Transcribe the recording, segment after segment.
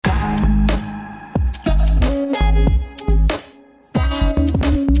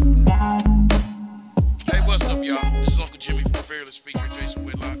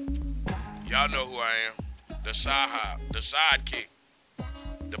Y'all know who I am. The sidekick,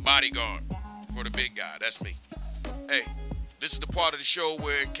 the bodyguard for the big guy. That's me. Hey, this is the part of the show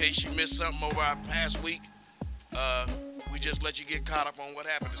where, in case you missed something over our past week, we just let you get caught up on what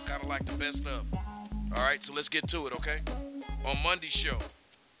happened. It's kind of like the best of. All right, so let's get to it, okay? On Monday's show,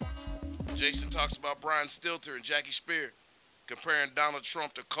 Jason talks about Brian Stilter and Jackie Spear comparing Donald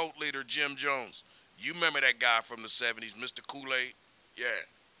Trump to cult leader Jim Jones. You remember that guy from the 70s, Mr. Kool-Aid? Yeah.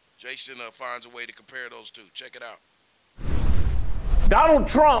 Jason finds a way to compare those two. Check it out. Donald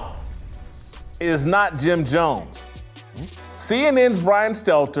Trump is not Jim Jones. CNN's Brian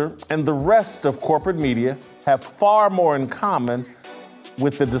Stelter and the rest of corporate media have far more in common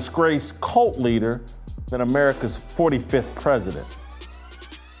with the disgraced cult leader than America's 45th president.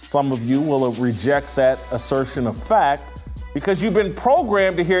 Some of you will reject that assertion of fact because you've been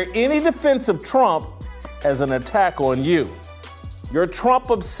programmed to hear any defense of Trump as an attack on you. Your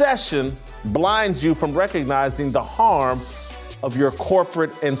Trump obsession blinds you from recognizing the harm of your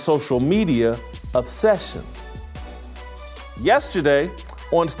corporate and social media obsessions. Yesterday,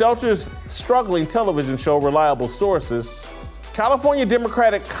 on Stelter's struggling television show, Reliable Sources, California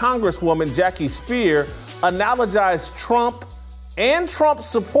Democratic Congresswoman Jackie Spear analogized Trump and Trump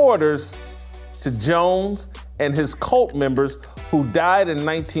supporters to Jones and his cult members who died in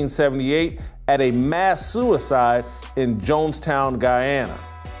 1978 at a mass suicide in Jonestown, Guyana.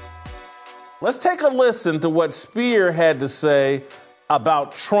 Let's take a listen to what Spear had to say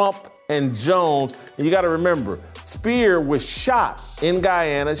about Trump and Jones. And you got to remember, Spear was shot in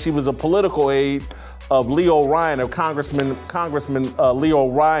Guyana. She was a political aide of Leo Ryan, of Congressman Leo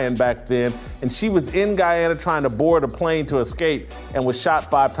Ryan back then. And she was in Guyana trying to board a plane to escape and was shot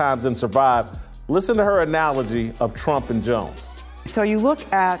 5 times and survived. Listen to her analogy of Trump and Jones. So you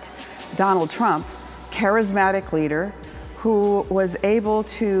look at Donald Trump, charismatic leader who was able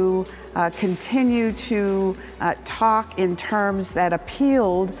to continue to talk in terms that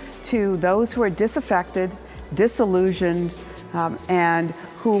appealed to those who are disaffected, disillusioned, and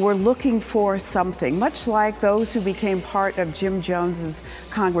who were looking for something, much like those who became part of Jim Jones's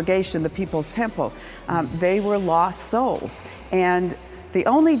congregation, the People's Temple. They were lost souls. And the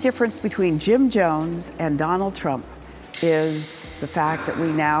only difference between Jim Jones and Donald Trump is the fact that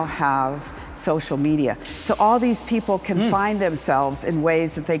we now have social media. So all these people can find themselves in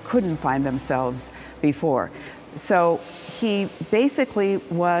ways that they couldn't find themselves before. So he basically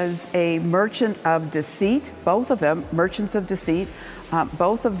was a merchant of deceit, both of them merchants of deceit,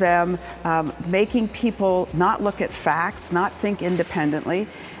 both of them making people not look at facts, not think independently,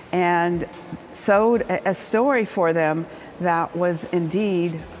 and sowed a story for them that was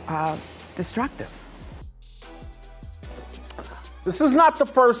indeed destructive. This is not the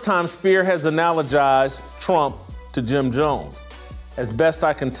first time Spear has analogized Trump to Jim Jones. As best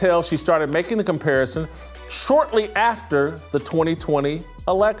I can tell, she started making the comparison shortly after the 2020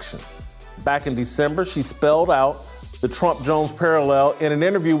 election. Back in December, she spelled out the Trump-Jones parallel in an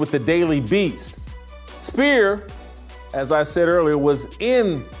interview with the Daily Beast. Spear, as I said earlier, was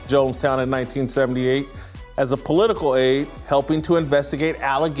in Jonestown in 1978 as a political aide helping to investigate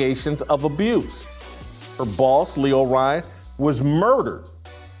allegations of abuse. Her boss, Leo Ryan, was murdered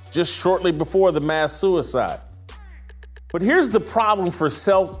just shortly before the mass suicide. But here's the problem for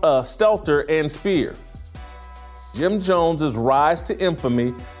Stelter and Spear. Jim Jones's rise to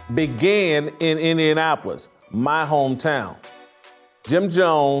infamy began in Indianapolis, my hometown. Jim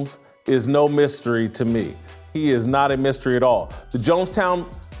Jones is no mystery to me. He is not a mystery at all. The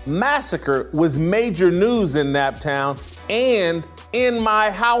Jonestown massacre was major news in Naptown and in my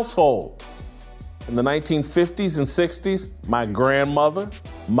household. In the 1950s and 60s, my grandmother,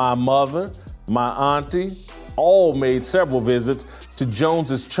 my mother, my auntie, all made several visits to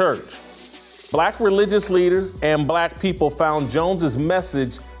Jones's church. Black religious leaders and black people found Jones's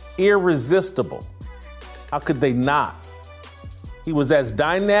message irresistible. How could they not? He was as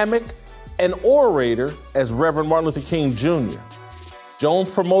dynamic an orator as Reverend Martin Luther King Jr. Jones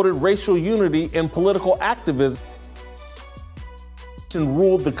promoted racial unity and political activism and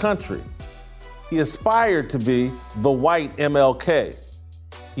ruled the country. He aspired to be the white MLK.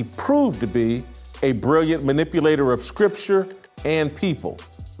 He proved to be a brilliant manipulator of scripture and people.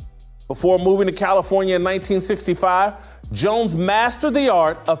 Before moving to California in 1965, Jones mastered the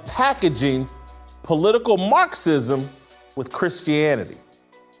art of packaging political Marxism with Christianity.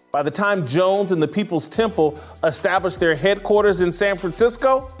 By the time Jones and the People's Temple established their headquarters in San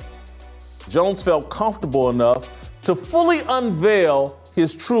Francisco, Jones felt comfortable enough to fully unveil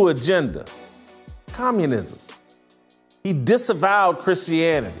his true agenda: communism. He disavowed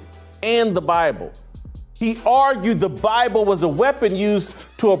Christianity and the Bible. He argued the Bible was a weapon used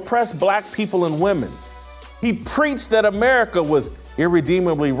to oppress black people and women. He preached that America was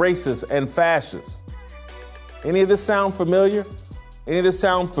irredeemably racist and fascist. Any of this sound familiar?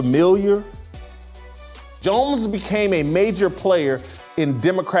 Jones became a major player in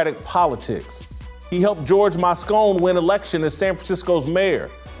Democratic politics. He helped George Moscone win election as San Francisco's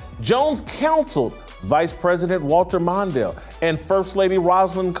mayor. Jones counseled Vice President Walter Mondale and First Lady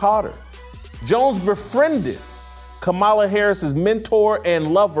Rosalind Carter. Jones befriended Kamala Harris's mentor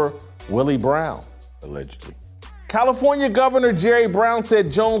and lover, Willie Brown, allegedly. California Governor Jerry Brown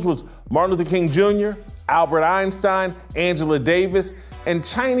said Jones was Martin Luther King Jr., Albert Einstein, Angela Davis, and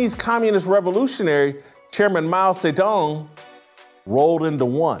Chinese Communist Revolutionary Chairman Mao Zedong rolled into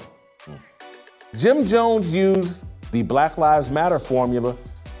one. Jim Jones used the Black Lives Matter formula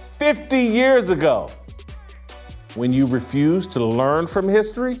 50 years ago. When you refuse to learn from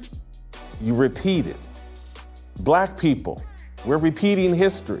history, you repeat it. Black people, we're repeating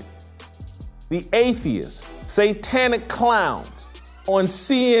history. The atheists, satanic clowns on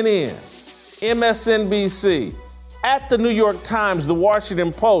CNN, MSNBC, at the New York Times, the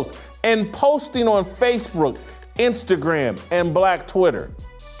Washington Post, and posting on Facebook, Instagram, and Black Twitter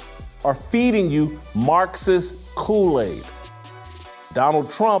are feeding you Marxist Kool-Aid.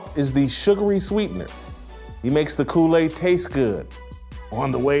 Donald Trump is the sugary sweetener. He makes the Kool-Aid taste good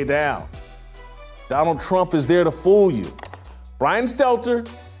on the way down. Donald Trump is there to fool you. Brian Stelter,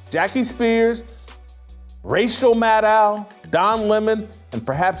 Jackie Spears, Rachel Maddow, Don Lemon, and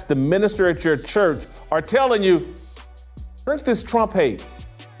perhaps the minister at your church are telling you, drink this Trump hate.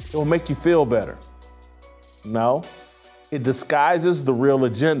 It will make you feel better. No, it disguises the real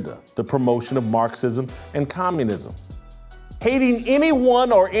agenda, the promotion of Marxism and communism. Hating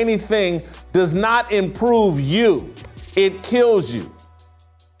anyone or anything does not improve you. It kills you.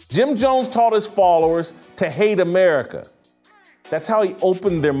 Jim Jones taught his followers to hate America. That's how he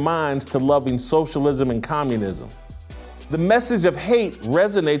opened their minds to loving socialism and communism. The message of hate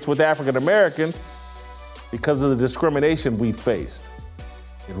resonates with African Americans because of the discrimination we faced.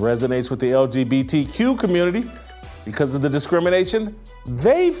 It resonates with the LGBTQ community because of the discrimination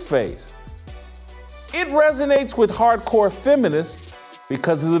they faced. It resonates with hardcore feminists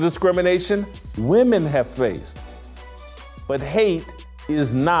because of the discrimination women have faced. But hate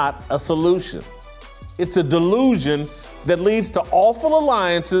is not a solution. It's a delusion that leads to awful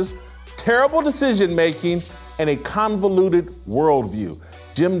alliances, terrible decision-making, and a convoluted worldview.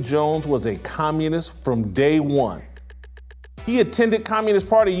 Jim Jones was a communist from day one. He attended Communist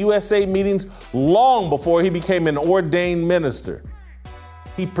Party USA meetings long before he became an ordained minister.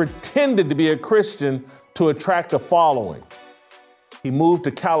 He pretended to be a Christian to attract a following. He moved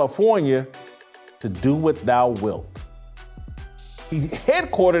to California to do what thou wilt. He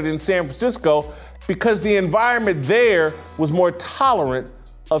headquartered in San Francisco because the environment there was more tolerant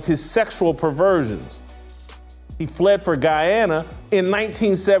of his sexual perversions. He fled for Guyana in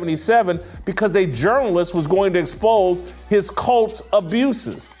 1977 because a journalist was going to expose his cult's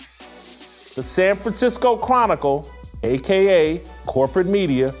abuses. The San Francisco Chronicle, AKA corporate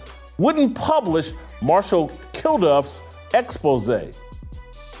media, wouldn't publish Marshall Kilduff's expose.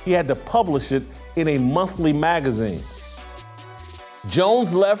 He had to publish it in a monthly magazine.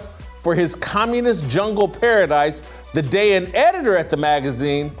 Jones left for his communist jungle paradise the day an editor at the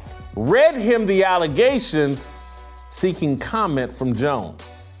magazine read him the allegations, seeking comment from Jones.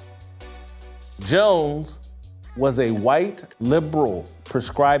 Jones was a white liberal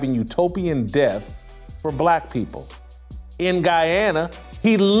prescribing utopian death for black people. In Guyana,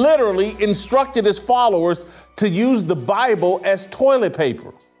 he literally instructed his followers to use the Bible as toilet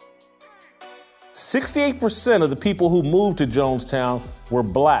paper. 68% of the people who moved to Jonestown were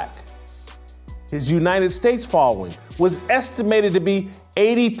black. His United States following was estimated to be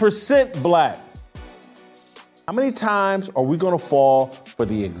 80% black. How many times are we going to fall for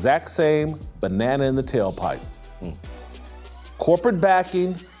the exact same banana in the tailpipe? Corporate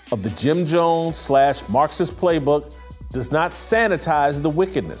backing of the Jim Jones / Marxist playbook does not sanitize the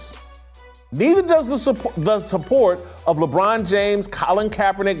wickedness. Neither does the support of LeBron James, Colin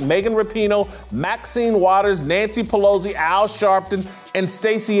Kaepernick, Megan Rapinoe, Maxine Waters, Nancy Pelosi, Al Sharpton, and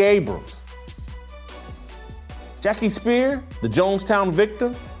Stacey Abrams. Jackie Spear, the Jonestown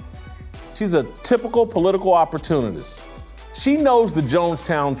victim, she's a typical political opportunist. She knows the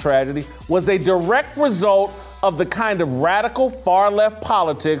Jonestown tragedy was a direct result of the kind of radical far-left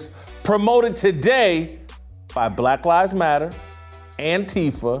politics promoted today by Black Lives Matter,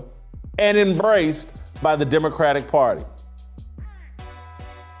 Antifa, and embraced by the Democratic Party.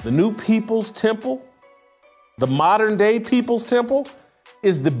 The new People's Temple, the modern day People's Temple,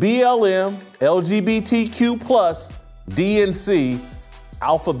 is the BLM, LGBTQ+, DNC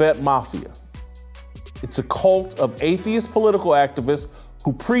alphabet mafia. It's a cult of atheist political activists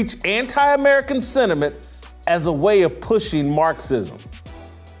who preach anti-American sentiment as a way of pushing Marxism.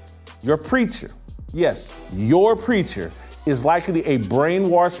 Your preacher, yes, your preacher, is likely a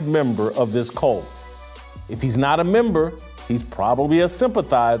brainwashed member of this cult. If he's not a member, he's probably a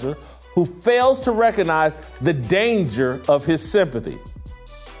sympathizer who fails to recognize the danger of his sympathy.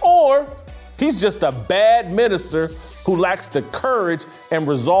 Or he's just a bad minister who lacks the courage and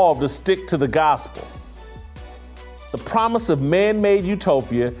resolve to stick to the gospel. The promise of man-made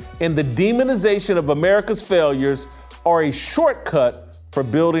utopia and the demonization of America's failures are a shortcut for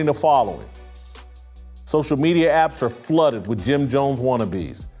building a following. Social media apps are flooded with Jim Jones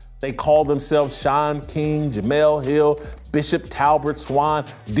wannabes. They call themselves Sean King, Jamel Hill, Bishop Talbert Swan,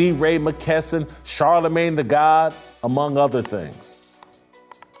 D. Ray McKesson, Charlemagne the God, among other things.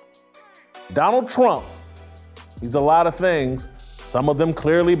 Donald Trump, he's a lot of things, some of them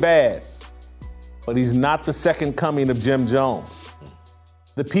clearly bad, but he's not the second coming of Jim Jones.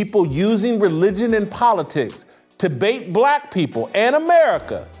 The people using religion and politics to bait black people and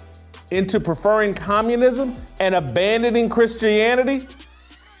America into preferring communism and abandoning Christianity,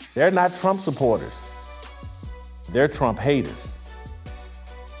 they're not Trump supporters. They're Trump haters.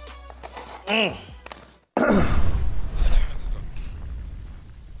 And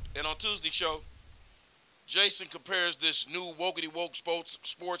on Tuesday's show, Jason compares this new wokety woke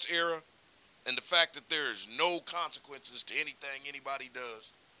sports era and the fact that there is no consequences to anything anybody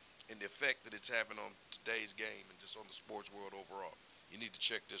does and the effect that it's having on today's game and just on the sports world overall. You need to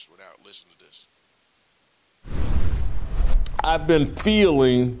check this one out. Listen to this. I've been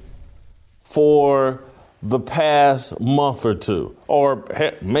feeling for the past month or two, or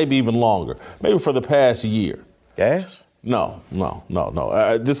maybe even longer, maybe for the past year. Gas? No.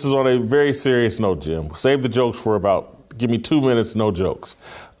 This is on a very serious note, Jim. Save the jokes for give me 2 minutes, no jokes.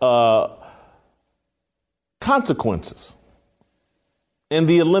 Consequences and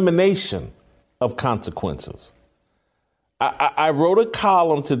the elimination of consequences. I wrote a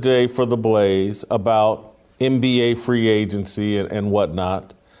column today for The Blaze about NBA free agency and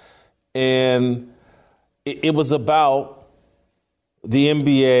whatnot. And it was about the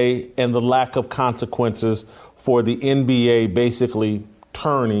NBA and the lack of consequences for the NBA basically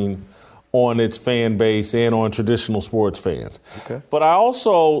turning on its fan base and on traditional sports fans. Okay. But I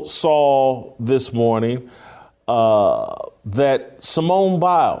also saw this morning that Simone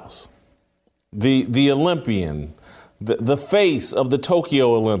Biles, the Olympian, the face of the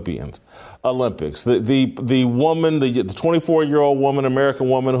Tokyo Olympics, the woman, the 24-year-old woman, American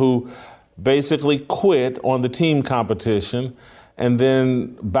woman who basically quit on the team competition and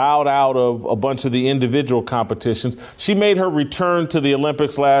then bowed out of a bunch of the individual competitions. She made her return to the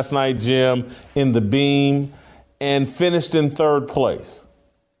Olympics last night, Jim, in the beam and finished in third place.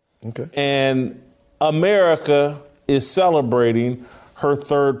 Okay. And America is celebrating her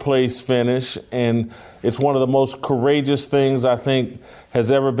third place finish, and it's one of the most courageous things I think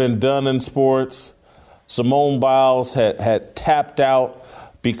has ever been done in sports. Simone Biles had tapped out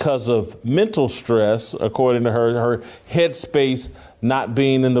because of mental stress, according to her headspace not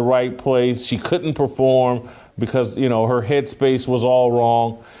being in the right place. She couldn't perform because, her headspace was all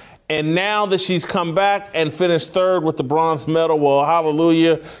wrong. And now that she's come back and finished third with the bronze medal, well,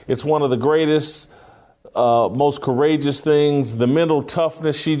 hallelujah, it's one of the greatest, most courageous things. The mental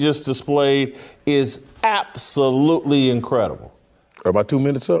toughness she just displayed is absolutely incredible. Are my 2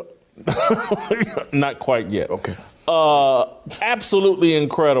 minutes up? Not quite yet. Okay. Absolutely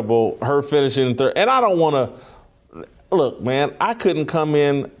incredible, her finishing in third. And I don't want to, look, man, I couldn't come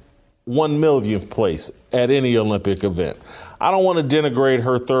in 1 millionth place at any Olympic event. I don't want to denigrate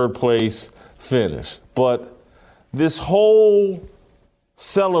her third place finish. But this whole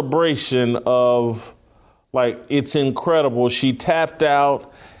celebration of, it's incredible. She tapped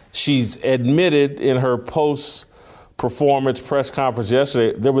out. She's admitted in her post-performance press conference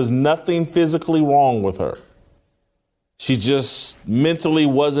yesterday, there was nothing physically wrong with her. She just mentally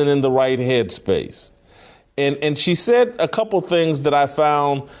wasn't in the right headspace. And she said a couple things that I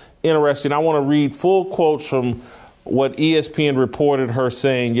found interesting. I want to read full quotes from what ESPN reported her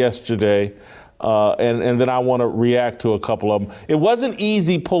saying yesterday, and then I want to react to a couple of them. It wasn't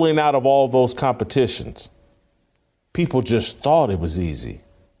easy pulling out of all those competitions. People just thought it was easy.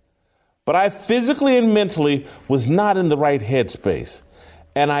 But I physically and mentally was not in the right headspace,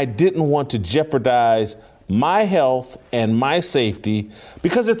 and I didn't want to jeopardize my health and my safety,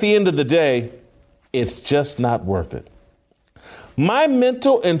 because at the end of the day, it's just not worth it. My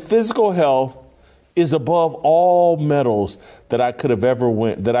mental and physical health is above all medals that I could ever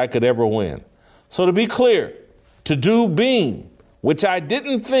win. So to be clear, to do beam, which I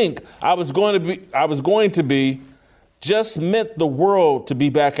didn't think I was going to be, just meant the world to be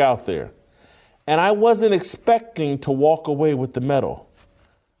back out there. And I wasn't expecting to walk away with the medal.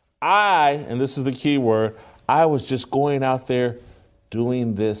 And this is the key word, I was just going out there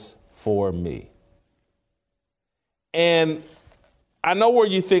doing this for me. And I know where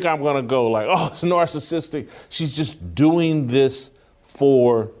you think I'm going to go, like, oh, it's narcissistic. She's just doing this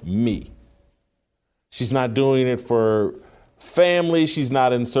for me. She's not doing it for family. She's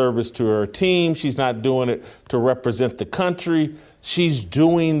not in service to her team. She's not doing it to represent the country. She's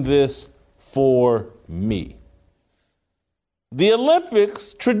doing this for me. The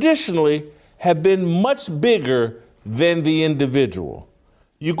Olympics traditionally have been much bigger than the individual.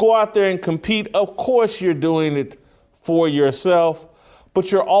 You go out there and compete. Of course, you're doing it for yourself,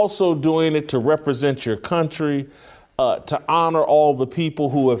 but you're also doing it to represent your country, to honor all the people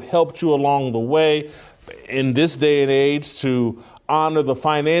who have helped you along the way. In this day and age, to honor the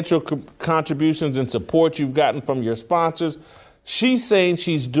financial contributions and support you've gotten from your sponsors. She's saying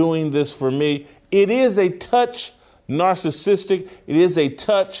she's doing this for me. It is a touch narcissistic. It is a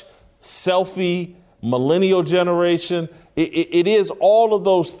touch selfie, millennial generation. It is all of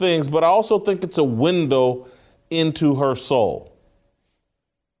those things, but I also think it's a window into her soul.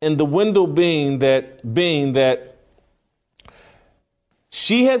 And the window being that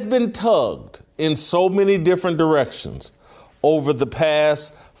she has been tugged in so many different directions over the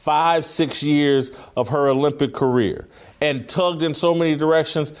past 5-6 years of her Olympic career, and tugged in so many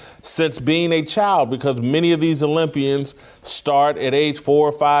directions since being a child, because many of these Olympians start at age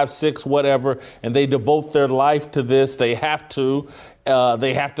 4, 5, 6, whatever, and they devote their life to this. They have to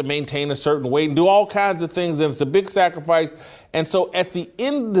maintain a certain weight and do all kinds of things, and it's a big sacrifice. And so at the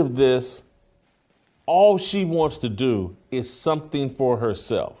end of this, all she wants to do is something for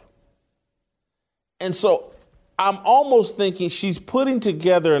herself. And so I'm almost thinking she's putting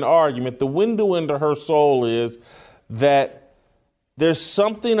together an argument. The window into her soul is that there's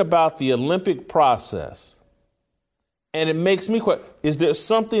something about the Olympic process, and it makes me question, is there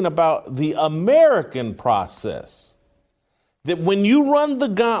something about the American process that when you run the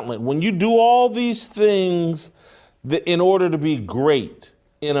gauntlet, when you do all these things in order to be great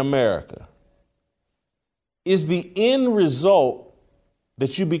in America, is the end result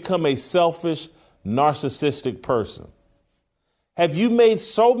that you become a selfish, narcissistic person? Have you made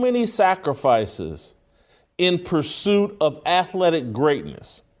so many sacrifices in pursuit of athletic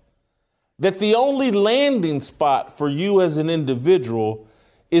greatness that the only landing spot for you as an individual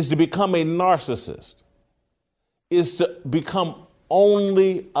is to become a narcissist, is to become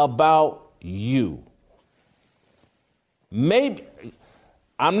only about you? Maybe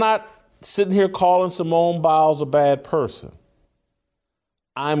I'm not sitting here calling Simone Biles a bad person.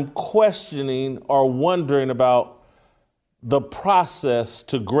 I'm questioning or wondering about the process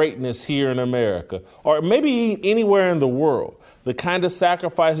to greatness here in America, or maybe anywhere in the world, the kind of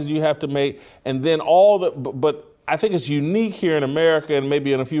sacrifices you have to make, and then but I think it's unique here in America and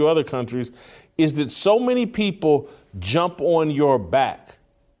maybe in a few other countries, is that so many people jump on your back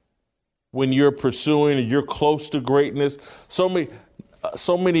when you're pursuing or you're close to greatness. So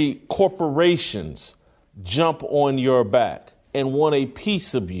many corporations jump on your back and want a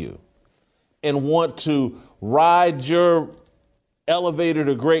piece of you and want to ride your elevator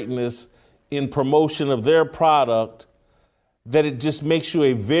to greatness in promotion of their product, that it just makes you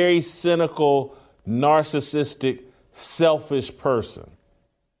a very cynical, narcissistic, selfish person.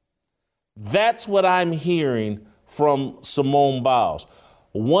 That's what I'm hearing from Simone Biles.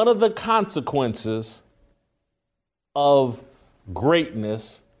 One of the consequences of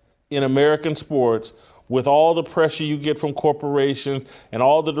greatness in American sports, with all the pressure you get from corporations and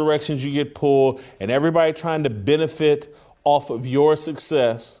all the directions you get pulled and everybody trying to benefit off of your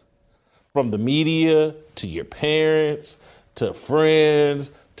success, from the media to your parents to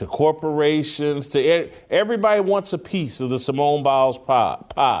friends to corporations to everybody wants a piece of the Simone Biles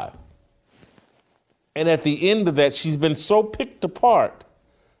pie. And at the end of that, she's been so picked apart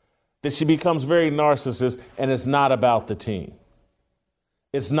that she becomes very narcissist, and it's not about the team.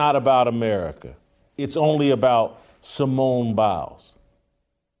 It's not about America. It's only about Simone Biles.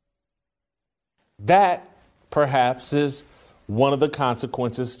 That, perhaps, is one of the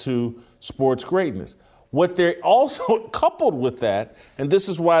consequences to sports greatness. What they're also coupled with that, and this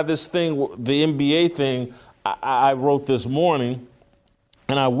is why this thing, the NBA thing, I wrote this morning,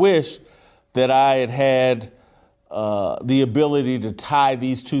 and I wish that I had the ability to tie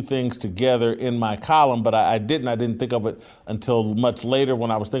these two things together in my column, but I didn't. I didn't think of it until much later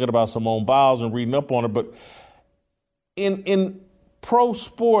when I was thinking about Simone Biles and reading up on her. But in pro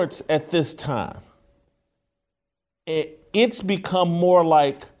sports at this time, it's become more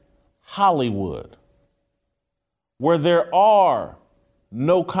like Hollywood, where there are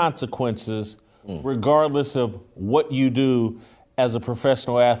no consequences regardless of what you do as a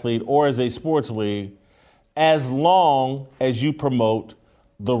professional athlete or as a sports league, as long as you promote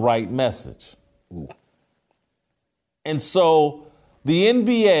the right message. Ooh. And so the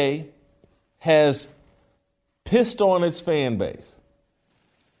NBA has pissed on its fan base,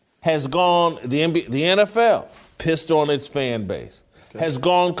 the NFL pissed on its fan base, has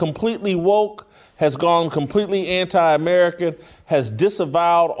gone completely woke, has gone completely anti-American, has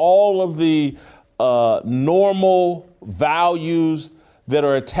disavowed all of the normal values that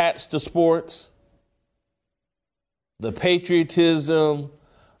are attached to sports. The patriotism,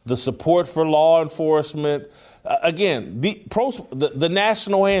 the support for law enforcement. Again, the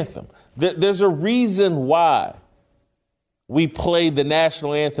national anthem. There's a reason why we play the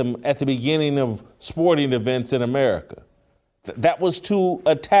national anthem at the beginning of sporting events in America. That was to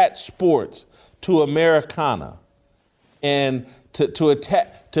attach sports to Americana and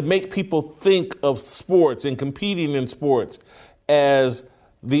to make people think of sports and competing in sports as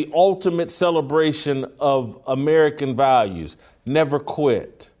the ultimate celebration of American values. Never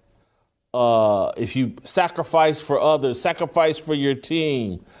quit. If you sacrifice for others, sacrifice for your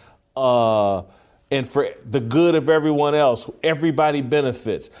team, and for the good of everyone else, everybody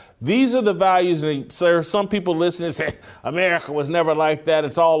benefits. These are the values, and there are some people listening and say, America was never like that,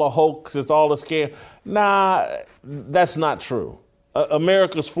 it's all a hoax, it's all a scam. Nah, that's not true.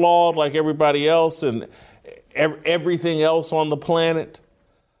 America's flawed like everybody else and everything else on the planet.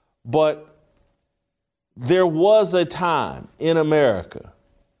 But there was a time in America,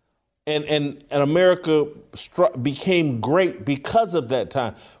 and America became great because of that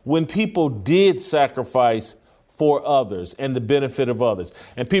time, when people did sacrifice for others and the benefit of others.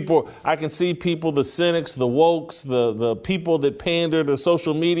 And people, I can see people, the cynics, the wokes, the people that pander to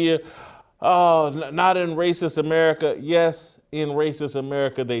social media, oh, not in racist America. Yes, in racist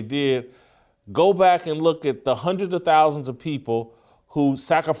America they did. Go back and look at the hundreds of thousands of people who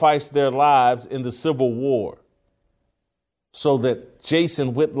sacrificed their lives in the Civil War so that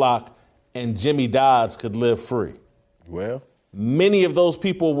Jason Whitlock and Jimmy Dodds could live free. Well, many of those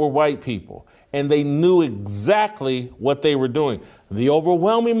people were white people, and they knew exactly what they were doing. The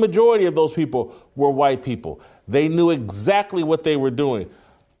overwhelming majority of those people were white people. They knew exactly what they were doing.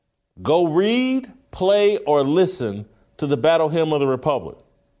 Go read, play, or listen to the Battle Hymn of the Republic,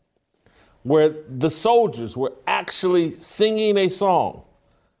 where the soldiers were actually singing a song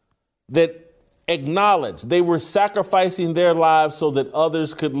that acknowledged they were sacrificing their lives so that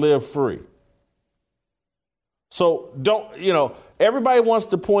others could live free. So everybody wants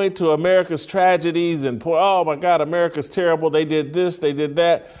to point to America's tragedies and point, oh my God, America's terrible. They did this, they did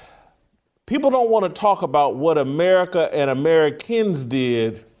that. People don't want to talk about what America and Americans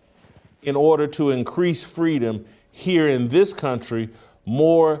did in order to increase freedom here in this country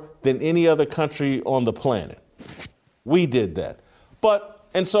more than any other country on the planet. We did that.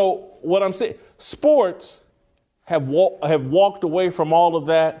 And so what I'm saying, sports have walked away from all of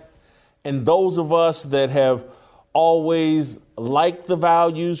that. And those of us that have always liked the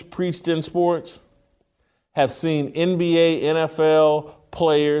values preached in sports have seen NBA, NFL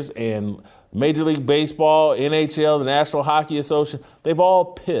players and Major League Baseball, NHL, the National Hockey Association, they've all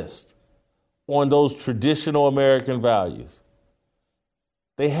pissed on those traditional American values.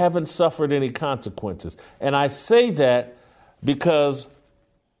 They haven't suffered any consequences. And I say that because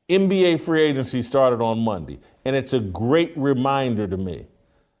NBA free agency started on Monday. And it's a great reminder to me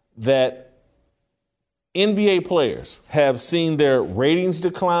that NBA players have seen their ratings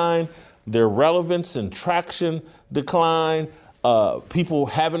decline, their relevance and traction decline. People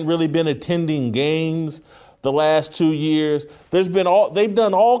haven't really been attending games the last 2 years. They've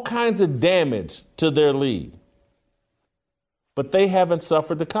done all kinds of damage to their league. But they haven't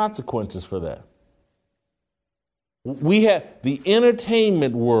suffered the consequences for that. We have the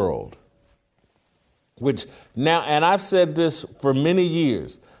entertainment world, which now, and I've said this for many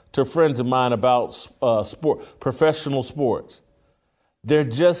years to friends of mine about professional sports. They're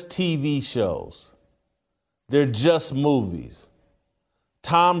just TV shows. They're just movies.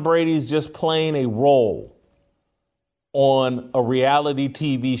 Tom Brady's just playing a role on a reality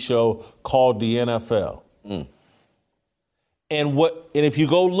TV show called the NFL. Mm. And if you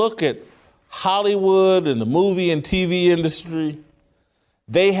go look at Hollywood and the movie and TV industry,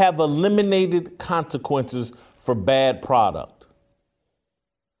 they have eliminated consequences for for bad product.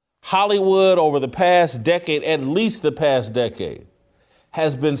 Hollywood over the past decade, at least the past decade,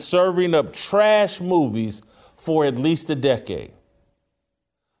 has been serving up trash movies for at least a decade.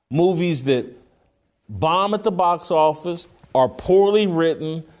 Movies that bomb at the box office, are poorly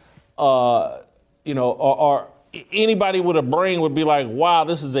written, or anybody with a brain would be like, wow,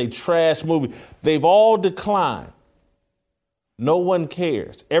 this is a trash movie. They've all declined. No one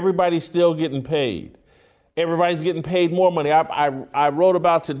cares. Everybody's still getting paid. Everybody's getting paid more money. I wrote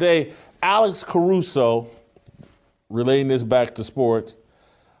about today, Alex Caruso, relating this back to sports,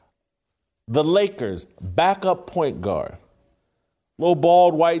 the Lakers backup point guard, little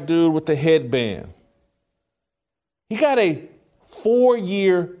bald white dude with the headband. He got a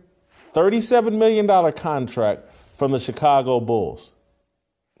 4-year, $37 million contract from the Chicago Bulls.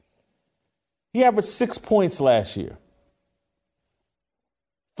 He averaged 6 points last year.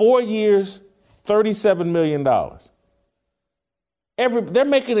 4 years, $37 million. They're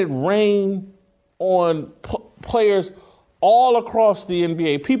making it rain on players all across the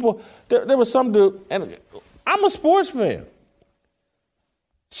NBA. People, there was some dude, and I'm a sports fan.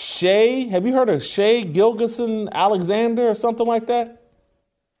 Have you heard of Shai Gilgeous-Alexander or something like that?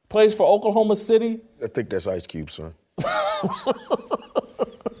 Plays for Oklahoma City. I think that's Ice Cube, son.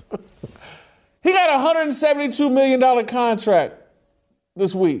 He got a $172 million contract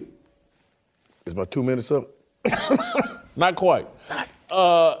this week. Is my 2 minutes up? Not quite. He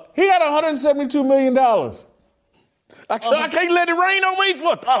got $172 million. I can't let it rain on me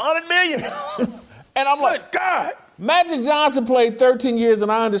for $100 million. And I'm like, God. Magic Johnson played 13 years,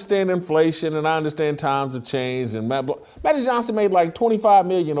 and I understand inflation, and I understand times have changed. And Magic Johnson made like $25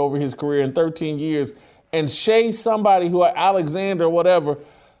 million over his career in 13 years. And somebody who Alexander or whatever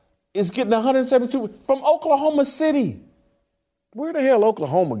is getting $172 from Oklahoma City. Where the hell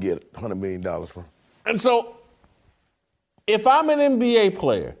Oklahoma get $100 million from? And so, if I'm an NBA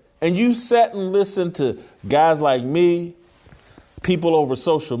player and you sat and listened to guys like me, people over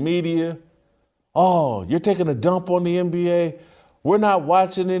social media, oh, you're taking a dump on the NBA. We're not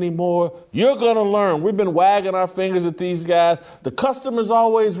watching anymore. You're going to learn. We've been wagging our fingers at these guys. The customer's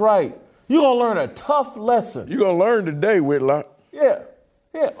always right. You're going to learn a tough lesson. You're going to learn today, Whitlock. Yeah.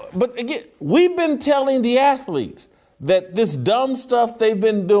 But again, we've been telling the athletes that this dumb stuff they've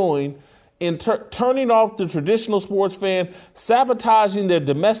been doing in turning off the traditional sports fan, sabotaging their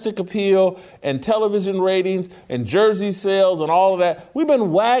domestic appeal and television ratings and jersey sales and all of that. We've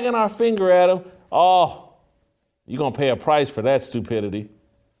been wagging our finger at them. Oh, you're going to pay a price for that stupidity.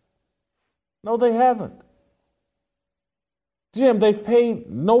 No, they haven't. Jim, they've paid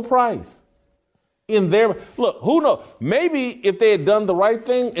no price. Look, who knows? Maybe if they had done the right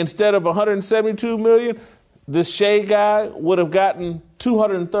thing, instead of $172 million, this Shai guy would have gotten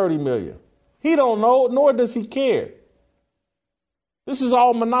 $230 million. He don't know, nor does he care. This is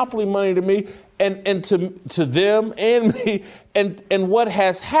all monopoly money to me and to them and me. And what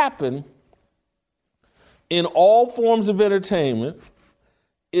has happened in all forms of entertainment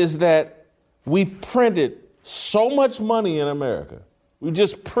is that we've printed so much money in America. We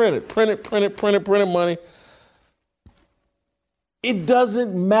just printed money. It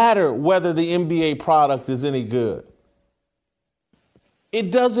doesn't matter whether the NBA product is any good.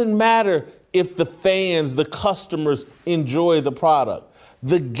 It doesn't matter if the fans, the customers enjoy the product.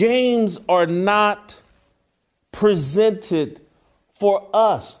 The games are not presented for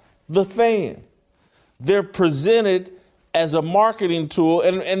us, the fan. They're presented as a marketing tool,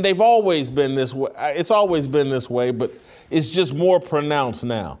 and they've always been this way. It's always been this way, but it's just more pronounced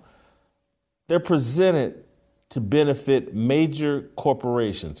now. They're presented to benefit major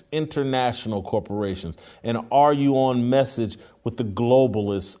corporations, international corporations, and are you on message with the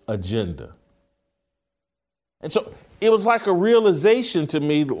globalist agenda? And so it was like a realization to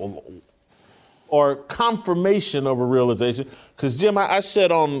me, or confirmation of a realization, because Jim, I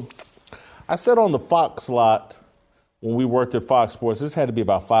sat on the Fox lot when we worked at Fox Sports. This had to be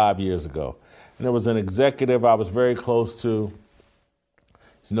about 5 years ago. And there was an executive I was very close to.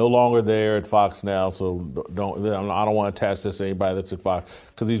 He's no longer there at Fox now, so I don't want to attach this to anybody that's at Fox,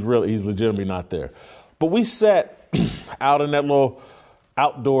 because he's legitimately not there. But we sat out in that little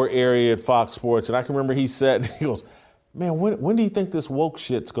outdoor area at Fox Sports, and I can remember he sat and he goes, man, when do you think this woke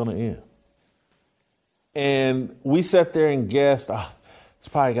shit's going to end? And we sat there and guessed, it's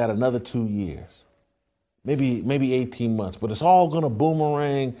probably got another 2 years, maybe 18 months, but it's all going to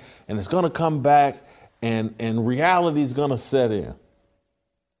boomerang, and it's going to come back, and reality's going to set in.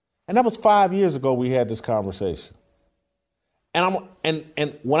 And that was 5 years ago we had this conversation. And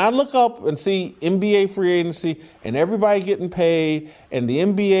when I look up and see NBA free agency and everybody getting paid and the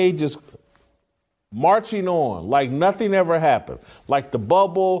NBA just marching on like nothing ever happened, like the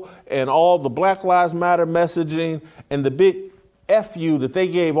bubble and all the Black Lives Matter messaging and the big F you that they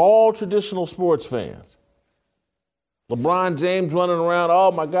gave all traditional sports fans. LeBron James running around,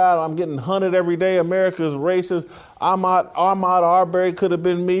 oh my God, I'm getting hunted every day. America's racist. Ahmaud Arbery could have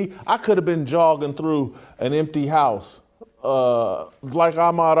been me. I could have been jogging through an empty house like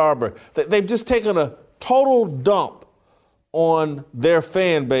Ahmaud Arbery. They've just taken a total dump on their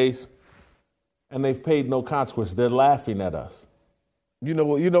fan base, and they've paid no consequence. They're laughing at us. You know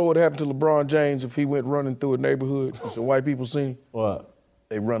what happened to LeBron James if he went running through a neighborhood and some white people seen him? What?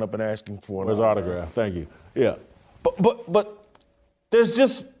 They run up and ask him for his autograph. Thank you. Yeah. But there's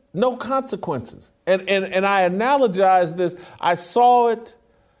just no consequences. And I analogize this. I saw it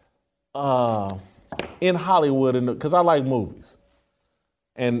in Hollywood because I like movies.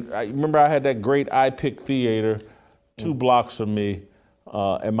 And I remember I had that great iPic Theater 2 blocks from me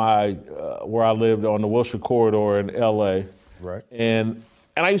where I lived on the Wilshire Corridor in L.A. Right. And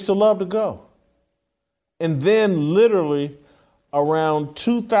I used to love to go. And then literally around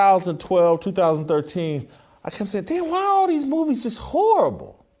 2012, 2013, I kept saying, damn, why are all these movies just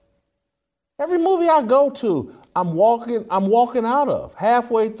horrible? Every movie I go to, I'm walking out of.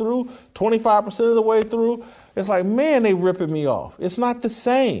 Halfway through, 25% of the way through, it's like, man, they ripping me off. It's not the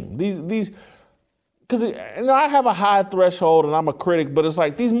same. These, because I have a high threshold and I'm a critic, but it's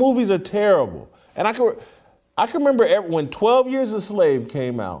like these movies are terrible. And I can remember when 12 Years a Slave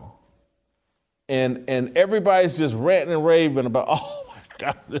came out, and everybody's just ranting and raving about, oh my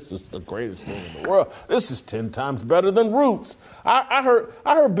God, this is the greatest thing in the world. This is 10 times better than Roots. I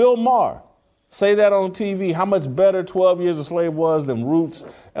heard Bill Maher say that on TV, how much better 12 Years a Slave was than Roots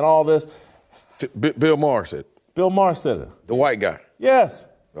and all this. Bill Maher said. Bill Maher said it. The white guy. Yes.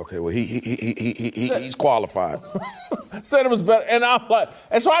 Okay, well he's qualified. Said it was better, and I'm like,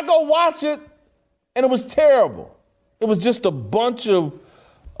 and so I go watch it, and it was terrible. It was just a bunch of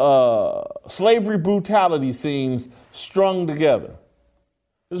slavery brutality scenes strung together.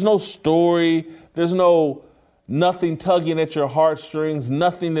 There's no story. There's nothing tugging at your heartstrings.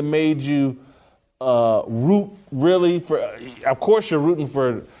 Nothing that made you root really for. Of course, you're rooting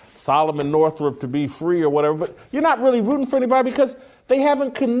for Solomon Northup to be free or whatever, but you're not really rooting for anybody because they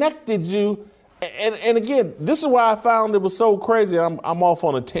haven't connected you. And again, this is why I found it was so crazy. I'm off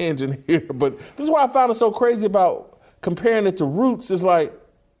on a tangent here, but this is why I found it so crazy about comparing it to Roots. Is like,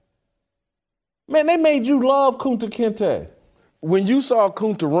 man, they made you love Kunta Kinte. When you saw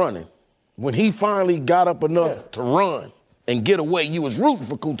Kunta running, when he finally got up enough to run and get away, you was rooting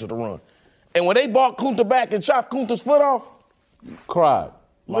for Kunta to run. And when they brought Kunta back and chopped Kunta's foot off, you cried.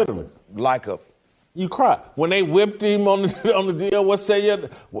 Literally. You cried. When they whipped him on the deal,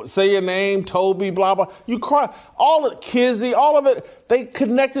 say your name, Toby, blah, blah. You cried. All of it, Kizzy, all of it, they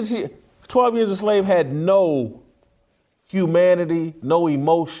connected to you. 12 Years a Slave had no humanity, no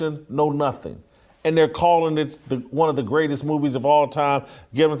emotion, no nothing. And they're calling it one of the greatest movies of all time,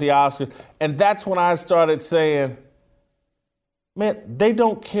 giving it the Oscars. And that's when I started saying, man, they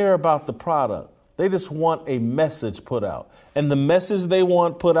don't care about the product. They just want a message put out. And the message they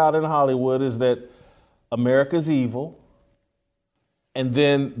want put out in Hollywood is that America's evil. And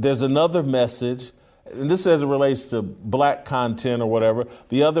then there's another message, and this as it relates to black content or whatever.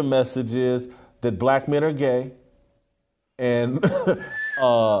 The other message is that black men are gay. And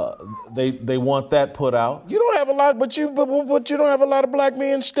they want that put out. You don't have a lot, but you don't have a lot of black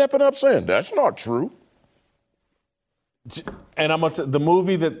men stepping up saying that's not true. And I'm the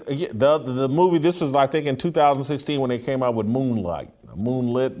movie that the movie. This was I think in 2016 when they came out with Moonlight,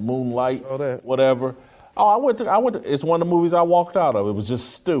 whatever. Oh, I went to. It's one of the movies I walked out of. It was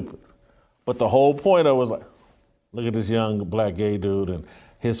just stupid, but the whole point of it was like, look at this young black gay dude and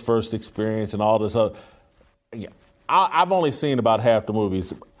his first experience and all this other. Yeah, I've only seen about half the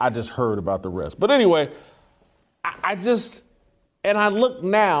movies. I just heard about the rest. But anyway, I look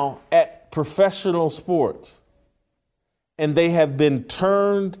now at professional sports. And they have been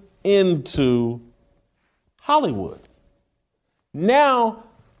turned into Hollywood. Now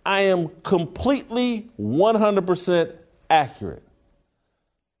I am completely 100% accurate.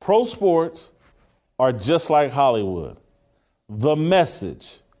 Pro sports are just like Hollywood. The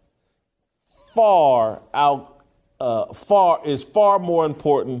message is far more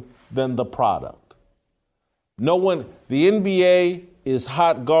important than the product. The NBA is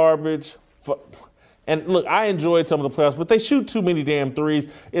hot garbage. And look, I enjoyed some of the playoffs, but they shoot too many damn threes.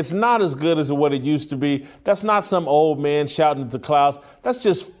 It's not as good as what it used to be. That's not some old man shouting at the clouds. That's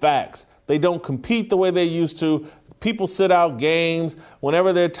just facts. They don't compete the way they used to. people sit out games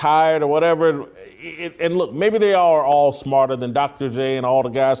whenever they're tired or whatever. And look, maybe they are all smarter than Dr. J and all the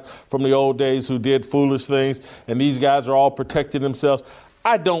guys from the old days who did foolish things, and these guys are all protecting themselves.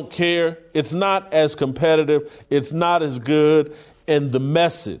 I don't care. It's not as competitive. It's not as good. And the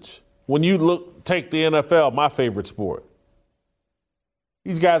message, when you take the NFL, my favorite sport,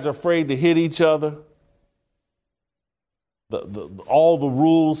 these guys are afraid to hit each other. All the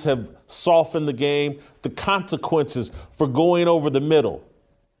rules have softened the game. The consequences for going over the middle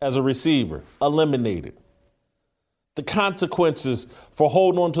as a receiver, eliminated. The consequences for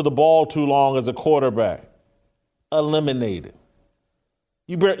holding on to the ball too long as a quarterback, eliminated.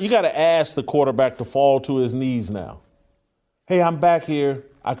 You got to ask the quarterback to fall to his knees now. Hey, I'm back here.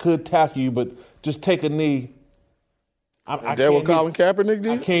 I could tackle you, but just take a knee. Is that what Colin Kaepernick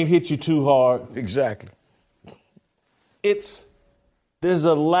did? I can't hit you too hard. Exactly. There's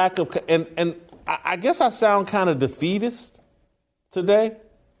a lack of, and I guess I sound kind of defeatist today.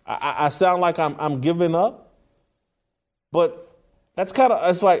 I sound like I'm giving up, but that's kind of,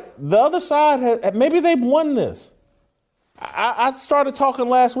 it's like the other side, maybe they've won this. I started talking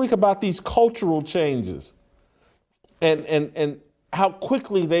last week about these cultural changes and how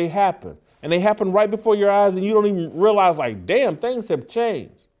quickly they happen. And they happen right before your eyes and you don't even realize, like, damn, things have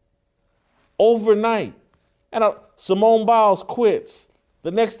changed overnight. And Simone Biles quits. The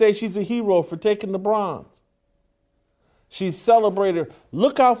next day, she's a hero for taking the bronze. She's celebrated.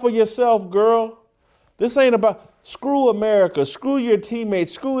 Look out for yourself, girl. This ain't about screw America, screw your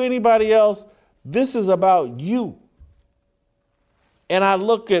teammates, screw anybody else. This is about you. And I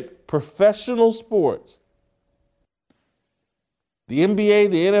look at professional sports, the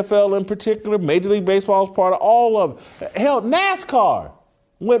NBA, the NFL in particular, Major League Baseball is part of all of it. Hell, NASCAR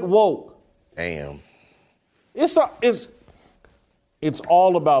went woke. Damn. It's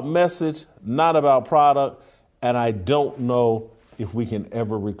all about message, not about product, and I don't know if we can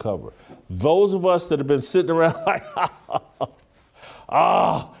ever recover. Those of us that have been sitting around like,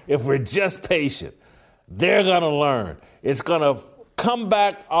 if we're just patient, they're going to learn. It's going to come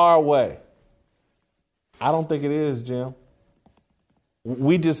back our way. I don't think it is, Jim.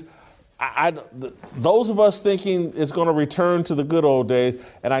 We just, those of us thinking it's going to return to the good old days,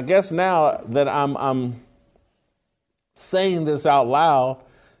 and I guess now that I'm saying this out loud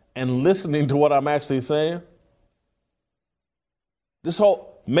and listening to what I'm actually saying, this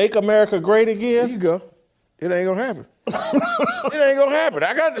whole make America great again. There you go. It ain't gonna happen. It ain't gonna happen.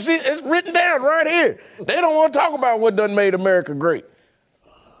 I got to see it's written down right here. They don't want to talk about what done made America great.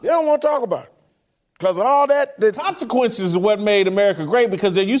 They don't want to talk about it. Because of all that, the consequences is what made America great,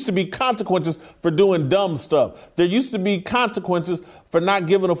 because there used to be consequences for doing dumb stuff. There used to be consequences for not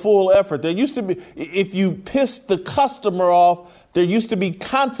giving a full effort. There used to be, if you pissed the customer off, there used to be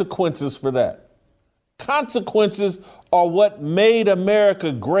consequences for that. Consequences are what made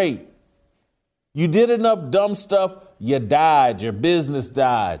America great. You did enough dumb stuff, you died, your business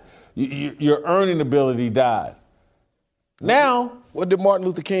died, your earning ability died. Now, what did Martin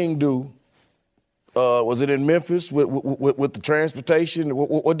Luther King do? Was it in Memphis with the transportation?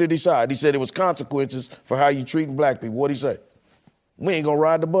 What did he say? He said it was consequences for how you treating black people. What did he say? We ain't gonna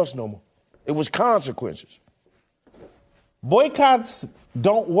ride the bus no more. It was consequences. Boycotts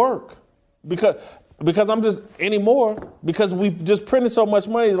don't work because I'm just anymore, because we've just printed so much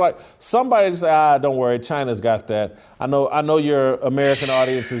money. It's like somebody say, don't worry, China's got that. I know your American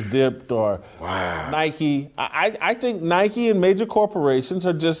audience is dipped, or wow. Nike. I think Nike and major corporations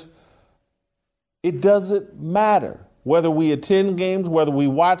are just, it doesn't matter whether we attend games, whether we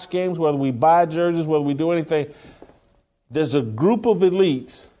watch games, whether we buy jerseys, whether we do anything. There's a group of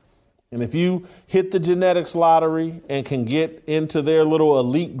elites, and if you hit the genetics lottery and can get into their little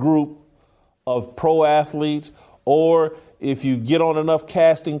elite group of pro athletes, or if you get on enough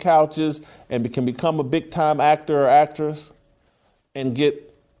casting couches and can become a big-time actor or actress and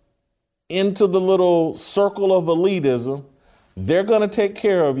get into the little circle of elitism, they're going to take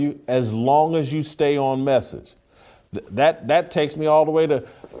care of you as long as you stay on message. That takes me all the way to,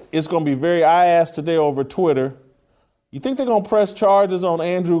 it's going to be I asked today over Twitter, you think they're going to press charges on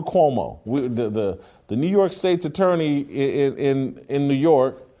Andrew Cuomo, the New York State's attorney in New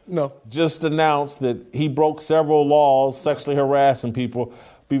York? No. Just announced that he broke several laws, sexually harassing people.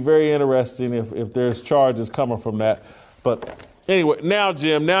 Be very interesting if there's charges coming from that. But anyway, now,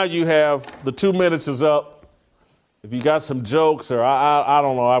 Jim, now you have, the 2 minutes is up. If you got some jokes, or I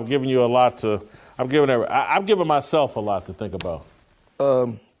don't know, I've given you a lot to, I'm giving myself a lot to think about.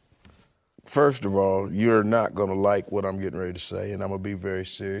 First of all, you're not going to like what I'm getting ready to say, and I'm going to be very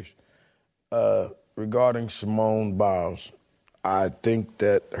serious. Regarding Simone Biles, I think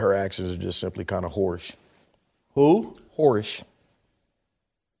that her actions are just simply kind of whorish. Who? Whorish.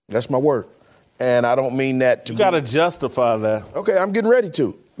 That's my word. And I don't mean that to You got to justify that. Okay, I'm getting ready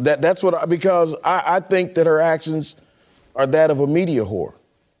to. Because I think that her actions are that of a media whore.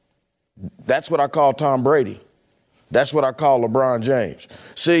 That's what I call Tom Brady. That's what I call LeBron James.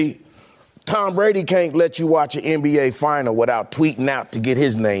 See, Tom Brady can't let you watch an NBA final without tweeting out to get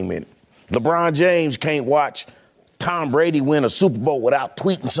his name in it. LeBron James can't watch Tom Brady win a Super Bowl without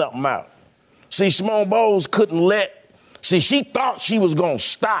tweeting something out. See, Simone Biles she thought she was going to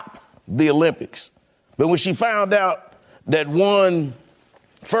stop the Olympics. But when she found out that one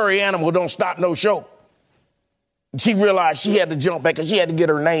furry animal don't stop no show, she realized she had to jump back and she had to get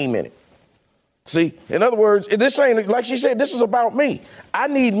her name in it. See, in other words, this ain't, like she said, this is about me. I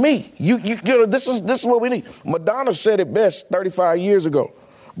need me. You know, this is what we need. Madonna said it best 35 years ago.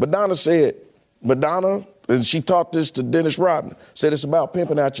 Madonna, and she taught this to Dennis Rodman, said it's about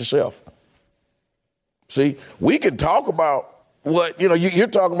pimping out yourself. See, we can talk about you're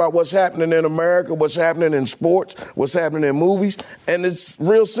talking about what's happening in America, what's happening in sports, what's happening in movies, and it's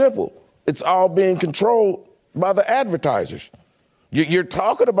real simple. It's all being controlled by the advertisers. You're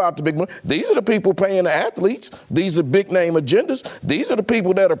talking about the big money. These are the people paying the athletes. These are big name agendas. These are the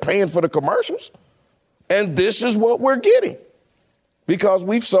people that are paying for the commercials. And this is what we're getting because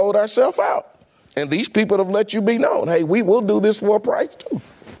we've sold ourselves out. And these people have let you be known. Hey, we will do this for a price too.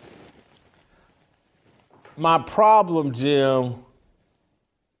 My problem, Jim,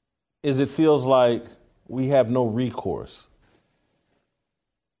 is it feels like we have no recourse.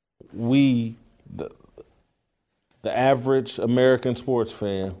 The average American sports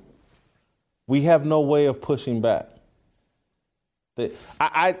fan, we have no way of pushing back.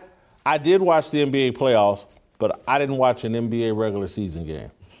 I did watch the NBA playoffs, but I didn't watch an NBA regular season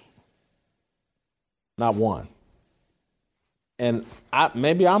game. Not one. And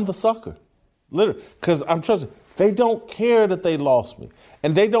maybe I'm the sucker. Literally, because I'm trusting. They don't care that they lost me,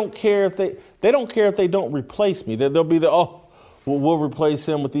 and they don't care if they don't replace me. They'll be we'll replace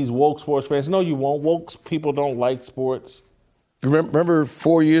him with these woke sports fans. No, you won't. Woke people don't like sports. Remember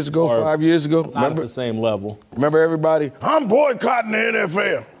 4 years ago, 5 years ago? Not at the same level. Remember everybody? I'm boycotting the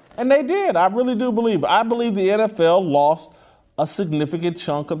NFL. And they did. I really do believe. I believe the NFL lost a significant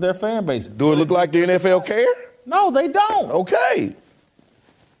chunk of their fan base. Do it look like the NFL care? No, they don't. Okay.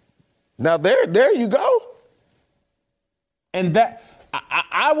 Now, there you go. And that,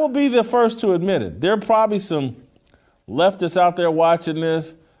 I will be the first to admit it. There are probably some leftists out there watching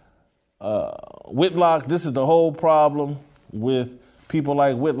this. Whitlock, this is the whole problem with people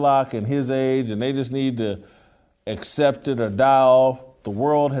like Whitlock and his age, and they just need to accept it or die off. The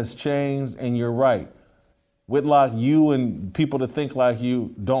world has changed, and you're right. Whitlock, you and people that think like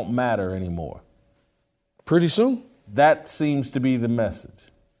you don't matter anymore. Pretty soon. That seems to be the message.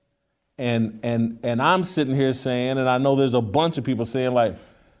 And I'm sitting here saying, and I know there's a bunch of people saying like,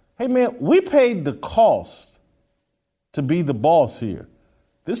 hey man, we paid the cost to be the boss here.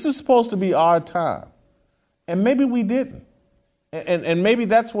 This is supposed to be our time. And maybe we didn't. And maybe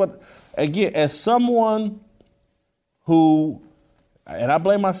that's what, again, as someone who, and I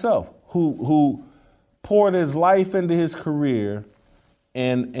blame myself, who poured his life into his career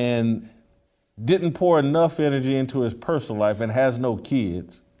and didn't pour enough energy into his personal life and has no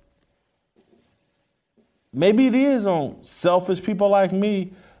kids. Maybe it is on selfish people like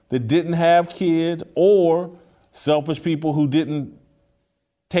me that didn't have kids or selfish people who didn't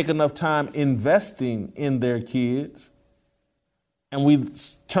take enough time investing in their kids. And we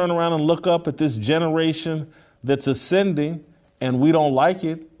turn around and look up at this generation that's ascending and we don't like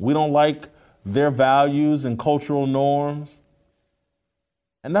it. We don't like their values and cultural norms.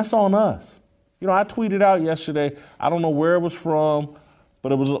 And that's on us. You know, I tweeted out yesterday, I don't know where it was from,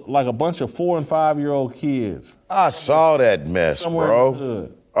 but it was like a bunch of 4 and 5 year old kids. I saw that mess,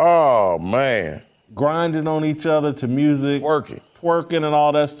 bro. Oh, man. Grinding on each other to music. Twerking and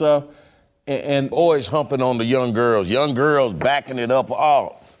all that stuff. And boys humping on the young girls backing it up.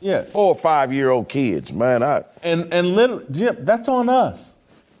 Oh, yeah. 4 or 5 year old kids, man. And literally, Jim, that's on us.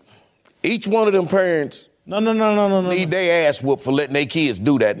 Each one of them parents No. need their ass whooped for letting their kids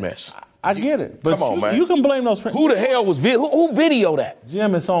do that mess. I get it. But come on, man. You can blame those parents. Who the hell was who videoed that?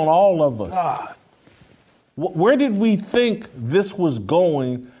 Jim, it's on all of us. God. Where did we think this was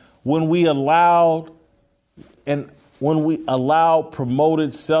going when we allowed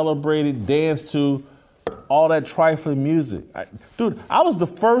promoted, celebrated, danced to all that trifling music? Dude, I was the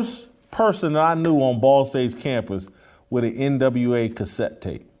first person that I knew on Ball State campus with an NWA cassette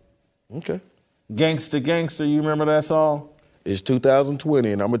tape. Okay. Gangsta Gangsta, you remember that song? It's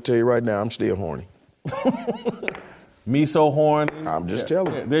 2020, and I'm going to tell you right now, I'm still horny. Me so horny. I'm just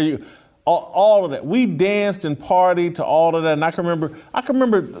telling you. There you all of that. We danced and partied to all of that, and I can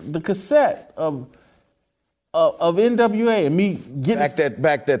remember the cassette of NWA and me getting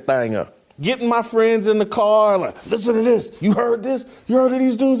back that thing up. Getting my friends in the car, like, listen to this. You heard this? You heard of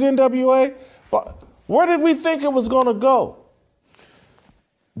these dudes, NWA? But where did we think it was going to go?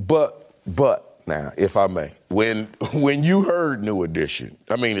 But now, if I may, when you heard when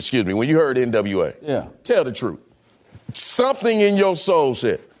you heard NWA, yeah, tell the truth. Something in your soul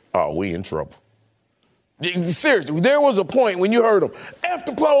said, "Oh, we in trouble." Seriously, there was a point when you heard them, F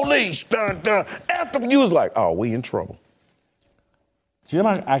the police, dun, dun, F the, you was like, "Oh, we in trouble." Jim,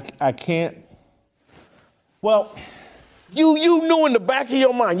 I can't. Well, you knew in the back of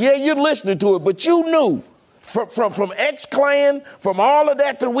your mind. Yeah, you're listening to it, but you knew from X-Clan, from all of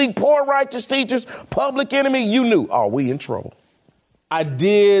that to we poor righteous teachers, Public Enemy, you knew, oh, we in trouble. I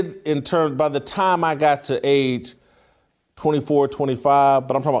did by the time I got to age 24, 25,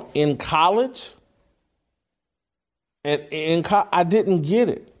 but I'm talking about in college. And I didn't get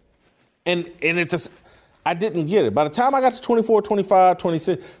it. I didn't get it. By the time I got to 24, 25,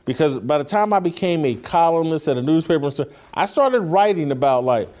 26, because by the time I became a columnist at a newspaper and stuff, I started writing about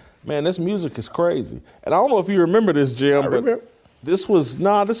man, this music is crazy. And I don't know if you remember this, Jim, but this was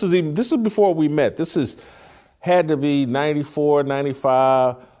before we met. Had to be 94,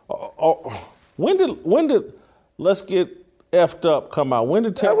 95. When did Let's Get Effed Up come out? When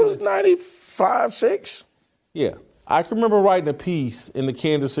did that was 95, 6? Yeah. I can remember writing a piece in the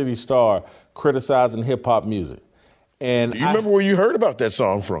Kansas City Star criticizing hip-hop music. And you remember where you heard about that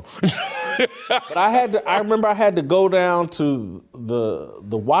song from? But I remember I had to go down to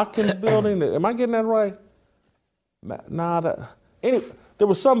the Watkins building. Am I getting that right? Nah. Anyway, there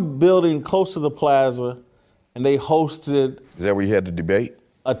was some building close to the plaza, and they hosted. Is that where you had the debate?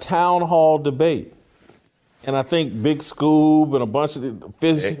 A town hall debate. And I think Big Scoob and a bunch of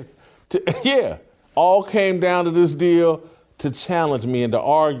physicists, all came down to this deal to challenge me and to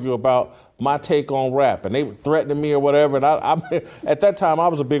argue about my take on rap. And they were threatening me or whatever. And I at that time, I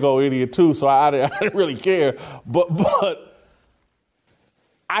was a big old idiot too, so I didn't really care. But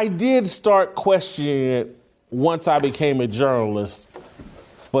I did start questioning it once I became a journalist.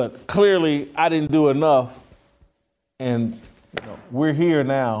 But clearly, I didn't do enough. And we're here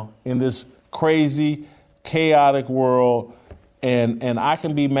now in this crazy, chaotic world. And I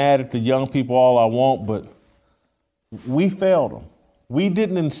can be mad at the young people all I want, but we failed them. We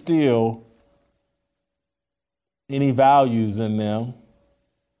didn't instill any values in them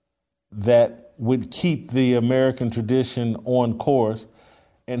that would keep the American tradition on course.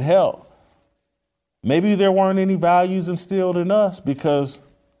 And hell, maybe there weren't any values instilled in us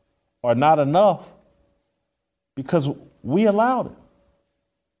or not enough, because we allowed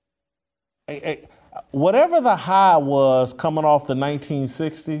it. Whatever the high was coming off the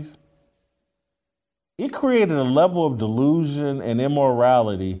 1960s, it created a level of delusion and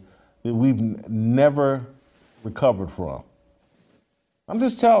immorality that we've never recovered from. I'm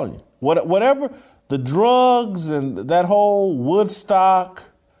just telling you, whatever the drugs and that whole Woodstock,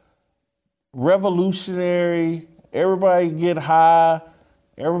 revolutionary, everybody get high,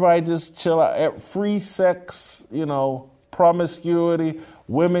 everybody just chill out, free sex, promiscuity.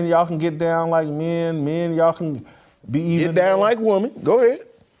 Women, y'all can get down like men. Men, y'all can be even. Get down like women. Go ahead.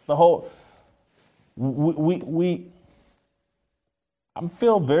 The whole, I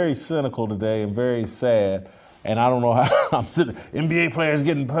feel very cynical today and very sad. And I don't know how I'm sitting. NBA players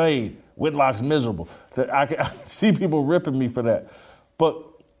getting paid. Whitlock's miserable. I can see people ripping me for that. But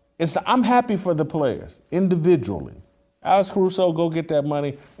I'm happy for the players individually. Alex Caruso, go get that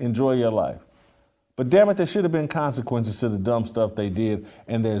money. Enjoy your life. But damn it, there should have been consequences to the dumb stuff they did,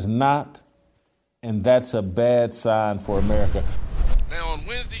 and there's not, and that's a bad sign for America. Now on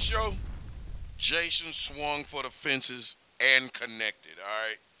Wednesday's show, Jason swung for the fences and connected, all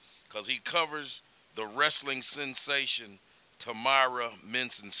right? Because he covers the wrestling sensation Tamyra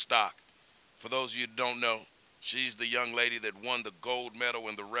Mensah-Stock. For those of you who don't know, she's the young lady that won the gold medal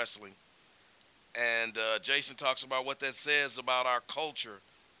in the wrestling. And Jason talks about what that says about our culture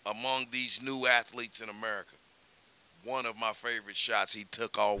among these new athletes in America. One of my favorite shots he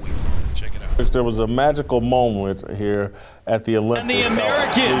took all week. Check it out. There was a magical moment here at the Olympics. And the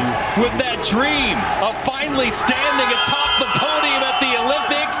American with that dream of finally standing atop the podium at the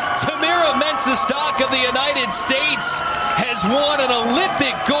Olympics, Tamyra Mensah-Stock of the United States has won an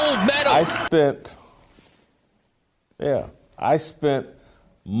Olympic gold medal. I spent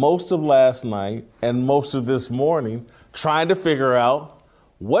most of last night and most of this morning trying to figure out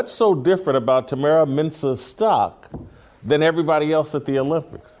what's so different about Tamyra Mensah-Stock than everybody else at the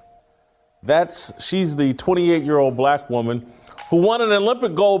Olympics. She's the 28-year-old black woman who won an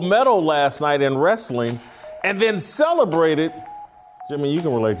Olympic gold medal last night in wrestling and then celebrated. Jimmy, you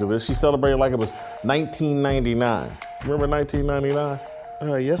can relate to this. She celebrated like it was 1999. Remember 1999?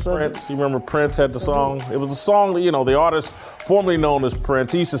 Yes, I do. Prince. You remember Prince had the song? It was a song, you know, the artist formerly known as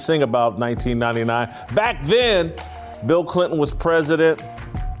Prince. He used to sing about 1999. Back then, Bill Clinton was president.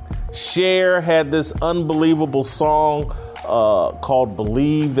 Cher had this unbelievable song called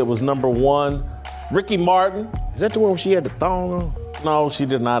Believe that was #1. Ricky Martin. Is that the one where she had the thong on? No, she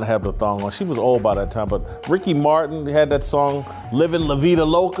did not have the thong on. She was old by that time. But Ricky Martin had that song, Livin' La Vida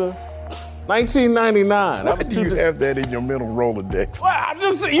Loca. 1999. Why do you have that in your mental Rolodex?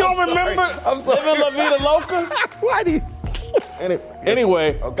 Well, you don't remember Livin' La Vida Loca? Why do you?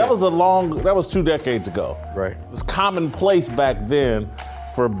 Anyway, Okay. that was 2 decades ago. Right. It was commonplace back then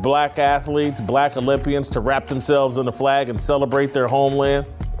for black athletes, black Olympians to wrap themselves in the flag and celebrate their homeland.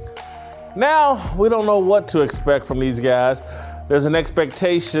 Now, we don't know what to expect from these guys. There's an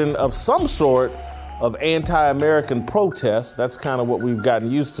expectation of some sort of anti-American protest. That's kind of what we've gotten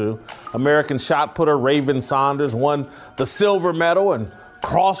used to. American shot putter Raven Saunders won the silver medal and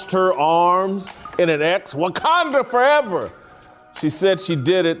crossed her arms in an X, Wakanda forever. She said she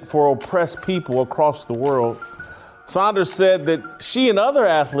did it for oppressed people across the world. Saunders said that she and other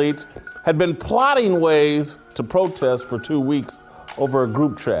athletes had been plotting ways to protest for 2 weeks over a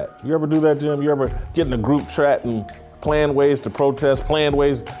group chat. You ever do that, Jim? You ever get in a group chat and plan ways to protest, plan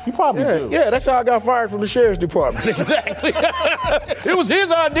ways? You probably do. Yeah, that's how I got fired from the sheriff's department. Exactly. It was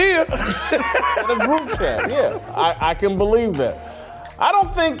his idea. In a group chat, yeah. I can believe that. I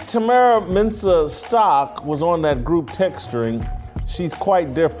don't think Tamyra Mensah-Stock was on that group text string. She's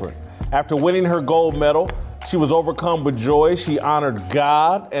quite different. After winning her gold medal, she was overcome with joy. She honored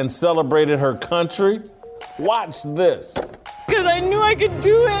God and celebrated her country. Watch this. Because I knew I could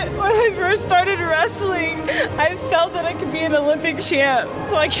do it when I first started wrestling. I felt that I could be an Olympic champ,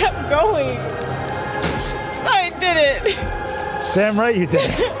 so I kept going. I did it. Damn right you did.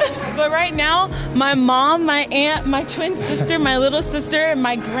 But right now, my mom, my aunt, my twin sister, my little sister,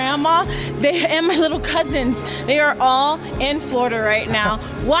 my grandma, and my little cousins, they are all in Florida right now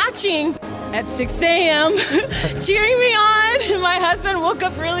watching at 6 a.m. cheering me on. My husband woke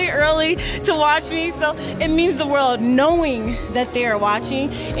up really early to watch me, so it means the world knowing that they are watching,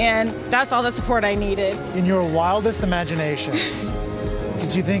 and that's all the support I needed. In your wildest imaginations,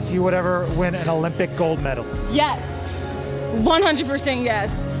 did you think you would ever win an Olympic gold medal? Yes, 100%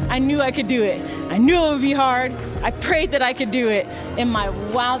 yes. I knew I could do it. I knew it would be hard. I prayed that I could do it. In my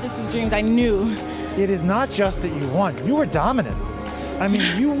wildest of dreams, I knew. It is not just that you won, you were dominant. I mean,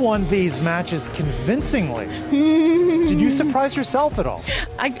 you won these matches convincingly. Did you surprise yourself at all?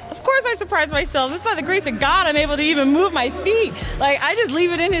 Of course I surprised myself. It's by the grace of God I'm able to even move my feet. Like, I just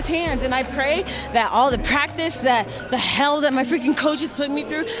leave it in his hands, and I pray that all the practice, that the hell that my freaking coaches put me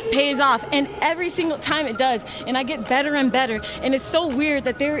through pays off. And every single time it does, and I get better and better. And it's so weird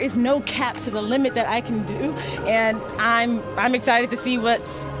that there is no cap to the limit that I can do. And I'm excited to see what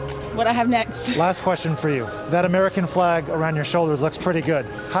I have next. Last question for you. That American flag around your shoulders looks pretty good.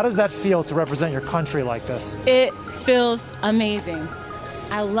 How does that feel to represent your country like this? It feels amazing.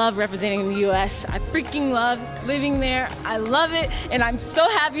 I love representing the U.S. I freaking love living there. I love it, and I'm so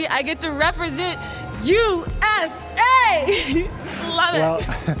happy I get to represent USA. Love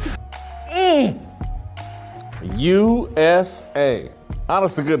it. USA.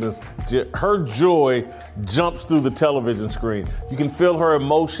 Honest to goodness, her joy jumps through the television screen. You can feel her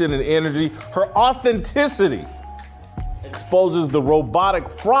emotion and energy. Her authenticity exposes the robotic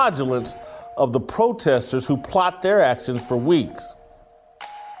fraudulence of the protesters who plot their actions for weeks.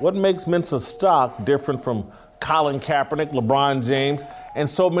 What makes Mensah-Stock different from Colin Kaepernick, LeBron James, and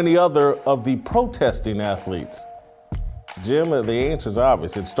so many other of the protesting athletes? Jim, the answer is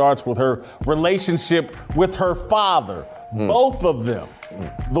obvious. It starts with her relationship with her father. Both of them,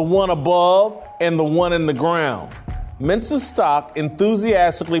 the one above and the one in the ground. Mensah-Stock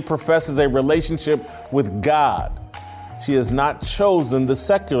enthusiastically professes a relationship with God. She has not chosen the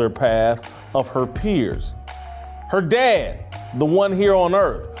secular path of her peers. Her dad, the one here on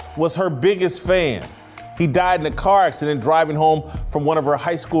earth, was her biggest fan. He died in a car accident driving home from one of her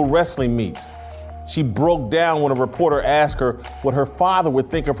high school wrestling meets. She broke down when a reporter asked her what her father would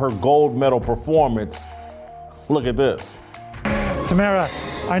think of her gold medal performance. Look at this. Tamyra,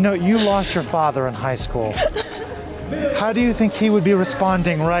 I know you lost your father in high school. How do you think he would be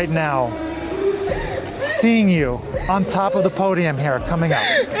responding right now, seeing you on top of the podium here coming up?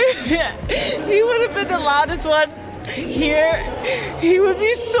 He would have been the loudest one here. He would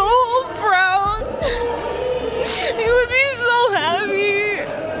be so proud. He would be so happy.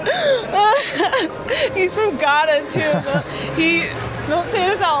 He's from Ghana too. But he don't say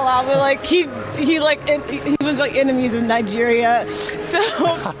this out loud, but like he was like enemies of Nigeria. So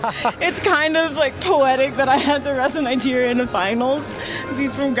it's kind of like poetic that I had the rest of Nigeria in the finals.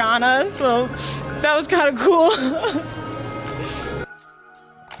 He's from Ghana, so that was kind of cool.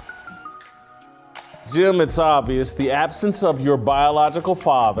 Jim, it's obvious the absence of your biological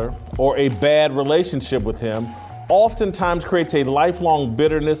father or a bad relationship with him oftentimes creates a lifelong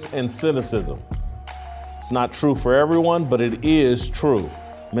bitterness and cynicism. It's not true for everyone, but it is true.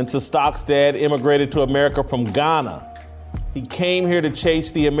 Mensah-Stock's dad immigrated to America from Ghana. He came here to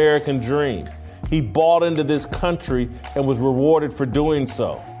chase the American dream. He bought into this country and was rewarded for doing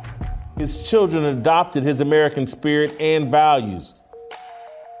so. His children adopted his American spirit and values.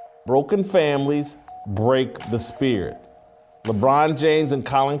 Broken families break the spirit. LeBron James and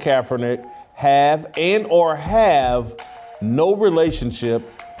Colin Kaepernick have no relationship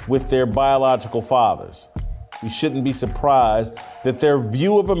with their biological fathers. We shouldn't be surprised that their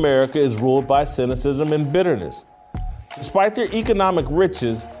view of America is ruled by cynicism and bitterness. Despite their economic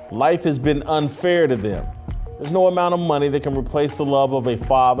riches, life has been unfair to them. There's no amount of money that can replace the love of a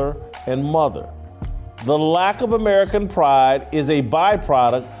father and mother. The lack of American pride is a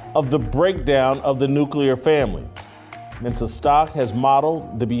byproduct of the breakdown of the nuclear family. Mensah-Stock has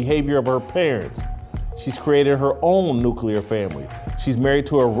modeled the behavior of her parents. She's created her own nuclear family. She's married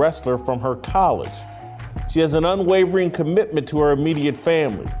to a wrestler from her college. She has an unwavering commitment to her immediate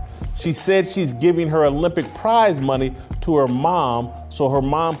family. She said she's giving her Olympic prize money to her mom so her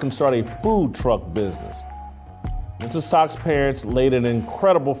mom can start a food truck business. Mensah-Stock's parents laid an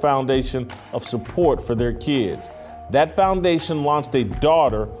incredible foundation of support for their kids. That foundation launched a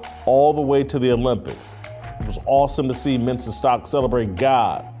daughter all the way to the Olympics. It was awesome to see Mensah-Stock celebrate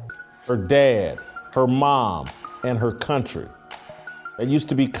God, her dad, her mom, and her country. It used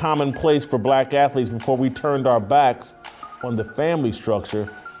to be commonplace for black athletes before we turned our backs on the family structure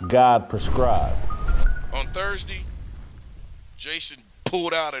God prescribed. On Thursday, Jason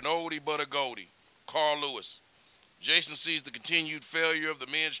pulled out an oldie but a goldie, Carl Lewis. Jason sees the continued failure of the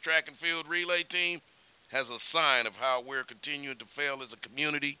men's track and field relay team as a sign of how we're continuing to fail as a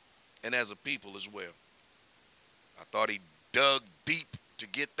community and as a people as well. I thought he dug deep to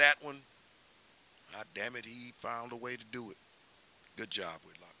get that one. God damn it, he found a way to do it. Good job,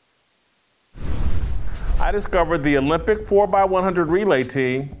 Whitlock. I discovered the Olympic 4x100 relay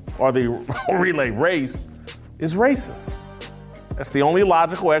team, or the relay race, is racist. That's the only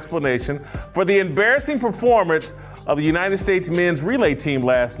logical explanation for the embarrassing performance of the United States men's relay team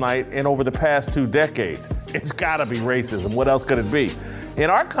last night and over the past 2 decades. It's gotta be racism. What else could it be? In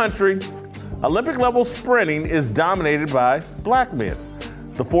our country, Olympic level sprinting is dominated by black men.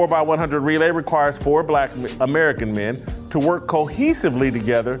 The 4x100 relay requires 4 black American men to work cohesively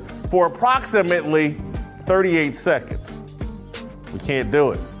together for approximately 38 seconds. We can't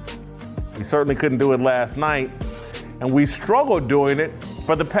do it. We certainly couldn't do it last night, and we struggled doing it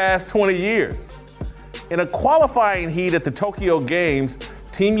for the past 20 years. In a qualifying heat at the Tokyo Games,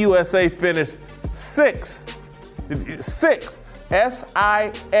 Team USA finished 6th. 6th.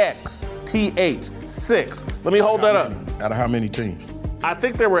 S-I-X-T-H. 6th. Let me hold that up. Out of how many teams? I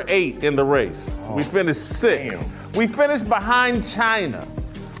think there were 8 in the race. We finished 6th. Damn. We finished behind China,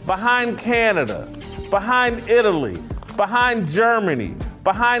 behind Canada, behind Italy, behind Germany,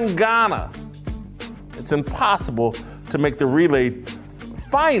 behind Ghana. It's impossible to make the relay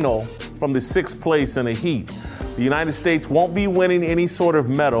final from the 6th place in a heat. The United States won't be winning any sort of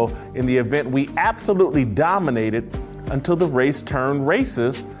medal in the event we absolutely dominated until the race turned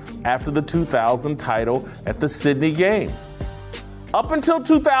racist after the 2000 title at the Sydney Games. Up until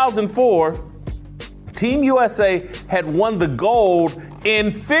 2004, Team USA had won the gold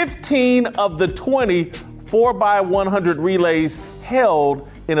in 15 of the 20 4x100 relays held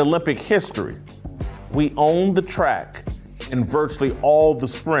in Olympic history. We owned the track in virtually all the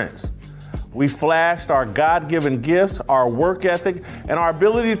sprints. We flashed our God-given gifts, our work ethic, and our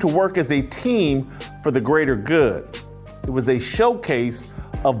ability to work as a team for the greater good. It was a showcase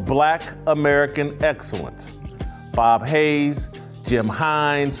of Black American excellence. Bob Hayes, Jim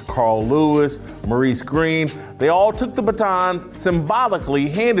Hines, Carl Lewis, Maurice Green, they all took the baton symbolically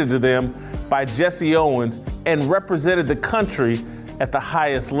handed to them by Jesse Owens and represented the country at the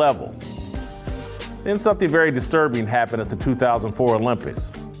highest level. Then something very disturbing happened at the 2004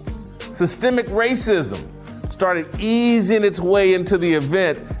 Olympics. Systemic racism started easing its way into the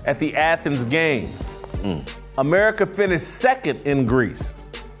event at the Athens Games. America finished 2nd in Greece.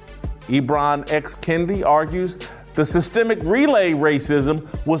 Ebron X. Kendi argues the systemic relay racism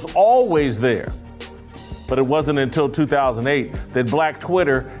was always there. But it wasn't until 2008 that Black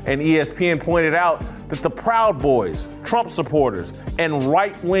Twitter and ESPN pointed out that the Proud Boys, Trump supporters, and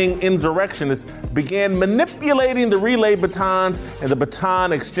right-wing insurrectionists began manipulating the relay batons and the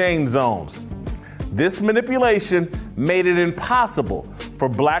baton exchange zones. This manipulation made it impossible for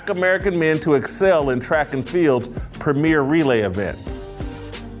Black American men to excel in track and field's premier relay event.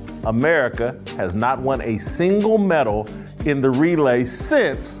 America has not won a single medal in the relay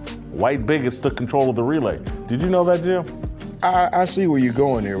since white bigots took control of the relay. Did you know that, Jim? I see where you're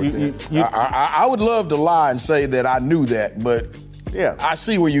going here with that. I would love to lie and say that I knew that, but yeah, I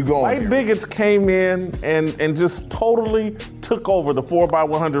see where you're going. White bigots came in and just totally took over the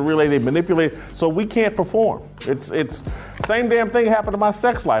 4x100 relay. They manipulated, so we can't perform. It's same damn thing happened to my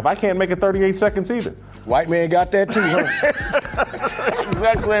sex life. I can't make it 38 seconds either. White man got that too, huh?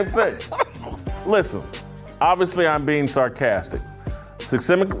 Exact same thing. Listen, obviously I'm being sarcastic.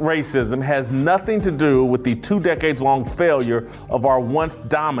 Systemic racism has nothing to do with the 2 decades-long failure of our once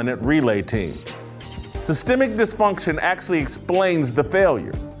dominant relay team. Systemic dysfunction actually explains the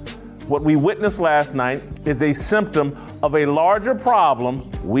failure. What we witnessed last night is a symptom of a larger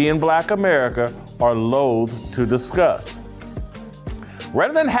problem we in Black America are loath to discuss.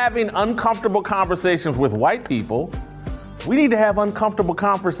 Rather than having uncomfortable conversations with white people, we need to have uncomfortable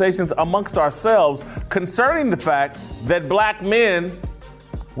conversations amongst ourselves concerning the fact that Black men,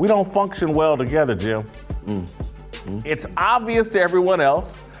 we don't function well together, Jim. It's obvious to everyone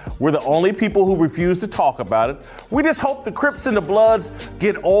else. We're the only people who refuse to talk about it. We just hope the Crips and the Bloods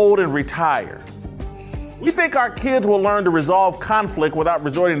get old and retire. We think our kids will learn to resolve conflict without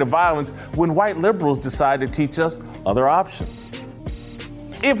resorting to violence when white liberals decide to teach us other options.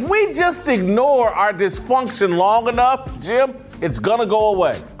 If we just ignore our dysfunction long enough, Jim, it's gonna go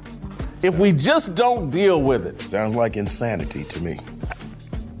away. If we just don't deal with it. Sounds like insanity to me.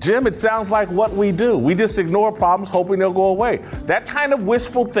 Jim, it sounds like what we do. We just ignore problems hoping they'll go away. That kind of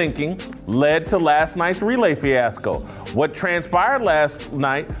wishful thinking led to last night's relay fiasco. What transpired last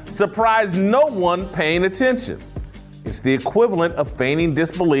night surprised no one paying attention. It's the equivalent of feigning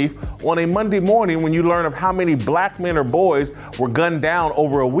disbelief on a Monday morning when you learn of how many Black men or boys were gunned down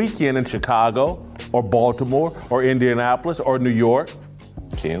over a weekend in Chicago or Baltimore or Indianapolis or New York.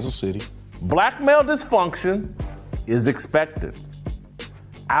 Kansas City. Black male dysfunction is expected.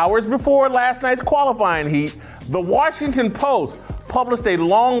 Hours before last night's qualifying heat, the Washington Post published a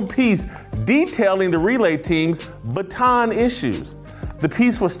long piece detailing the relay team's baton issues. The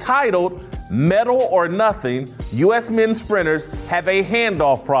piece was titled, "Medal or Nothing, U.S. men's sprinters have a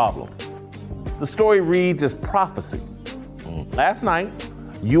handoff problem." The story reads as prophecy. Last night,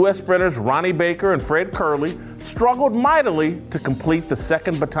 U.S. sprinters Ronnie Baker and Fred Curley struggled mightily to complete the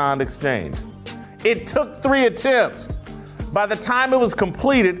second baton exchange. It took 3 attempts. By the time it was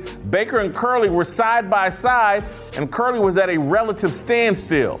completed, Baker and Curley were side by side, and Curley was at a relative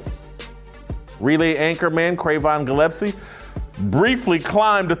standstill. Relay anchorman Cravon Gillespie briefly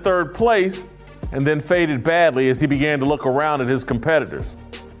climbed to 3rd place and then faded badly as he began to look around at his competitors.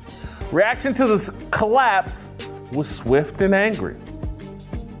 Reaction to this collapse was swift and angry.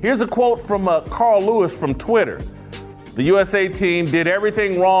 Here's a quote from Carl Lewis from Twitter. The USA team did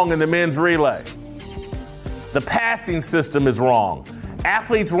everything wrong in the men's relay. The passing system is wrong.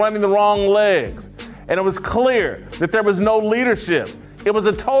 Athletes running the wrong legs. And it was clear that there was no leadership. It was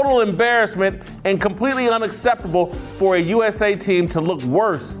a total embarrassment and completely unacceptable for a USA team to look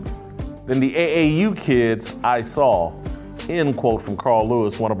worse than the AAU kids I saw. End quote from Carl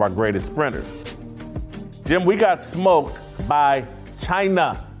Lewis, one of our greatest sprinters. Jim, we got smoked by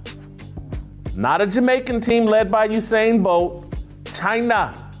China. Not a Jamaican team led by Usain Bolt.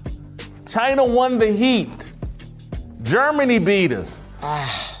 China. China won the heat. Germany beat us.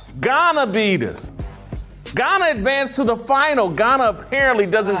 Ghana beat us. Ghana advanced to the final. Ghana apparently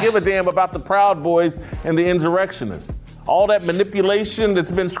doesn't give a damn about the Proud Boys and the insurrectionists. All that manipulation that's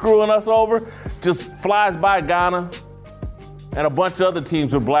been screwing us over just flies by Ghana and a bunch of other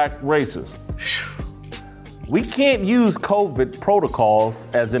teams with Black races. We can't use COVID protocols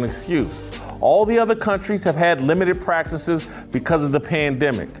as an excuse. All the other countries have had limited practices because of the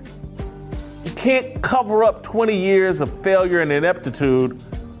pandemic. You can't cover up 20 years of failure and ineptitude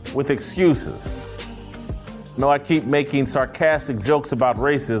with excuses. No, I keep making sarcastic jokes about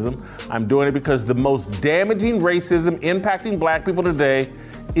racism. I'm doing it because the most damaging racism impacting Black people today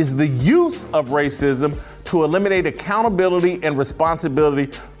is the use of racism to eliminate accountability and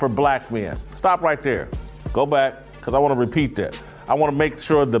responsibility for Black men. Stop right there. Go back, because I want to repeat that. I want to make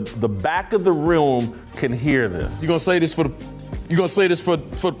sure the back of the room can hear this. You gonna say this for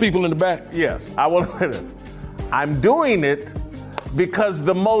the people in the back? Yes, I want to. I'm doing it Because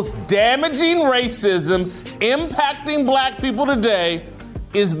the most damaging racism impacting black people today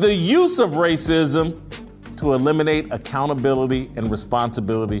is the use of racism to eliminate accountability and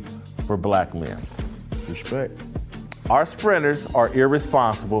responsibility for black men. Respect. Our sprinters are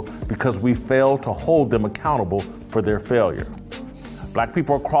irresponsible because we fail to hold them accountable for their failure. Black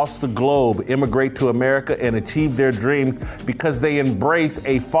people across the globe immigrate to America and achieve their dreams because they embrace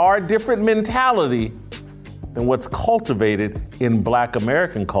a far different mentality than what's cultivated in black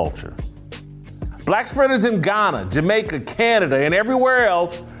American culture. Black sprinters in Ghana, Jamaica, Canada, and everywhere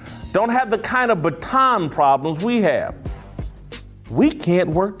else don't have the kind of baton problems we have. We can't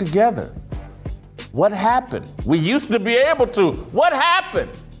work together. What happened? We used to be able to. What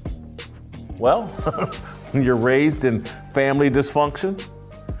happened? Well, when you're raised in family dysfunction,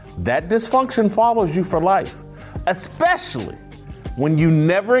 that dysfunction follows you for life, especially when you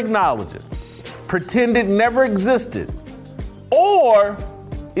never acknowledge it, pretend it never existed, or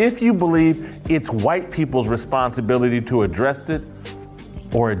if you believe it's white people's responsibility to address it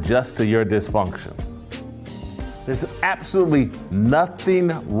or adjust to your dysfunction. There's absolutely nothing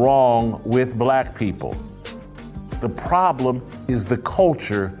wrong with black people. The problem is the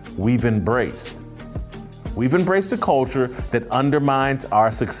culture we've embraced. We've embraced a culture that undermines our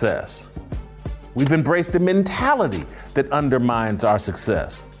success. We've embraced a mentality that undermines our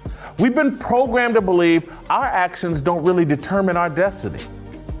success. We've been programmed to believe our actions don't really determine our destiny.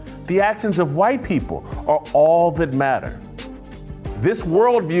 The actions of white people are all that matter. This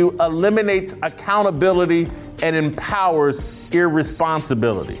worldview eliminates accountability and empowers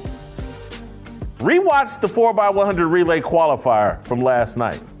irresponsibility. Rewatch the 4x100 relay qualifier from last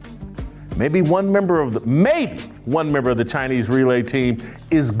night. Maybe one member of the Chinese relay team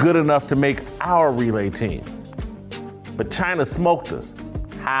is good enough to make our relay team. But China smoked us.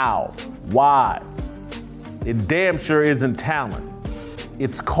 How? Why? It damn sure isn't talent.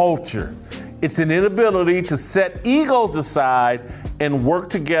 It's culture. It's an inability to set egos aside and work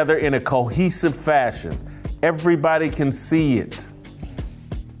together in a cohesive fashion. Everybody can see it.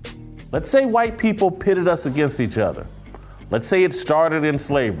 Let's say white people pitted us against each other. Let's say it started in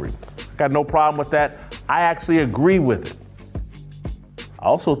slavery. Got no problem with that. I actually agree with it. I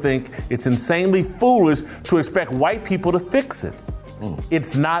also think it's insanely foolish to expect white people to fix it.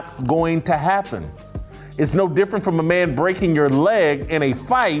 It's not going to happen. It's no different from a man breaking your leg in a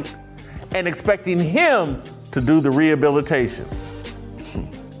fight and expecting him to do the rehabilitation.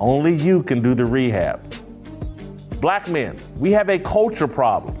 Only you can do the rehab. Black men, we have a culture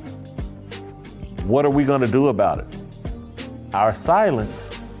problem. What are we going to do about it? Our silence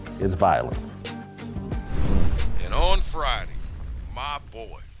is violence. And on Friday, my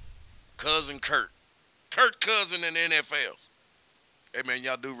boy, cousin Kirk cousin in the NFL. Hey man,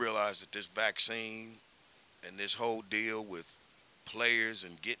 y'all do realize that this vaccine and this whole deal with players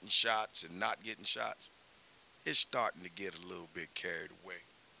and getting shots and not getting shots, it's starting to get a little bit carried away.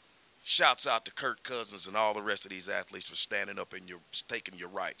 Shouts out to Kirk Cousins and all the rest of these athletes for standing up and taking your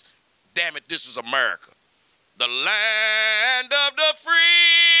rights. Damn it, this is America. The land of the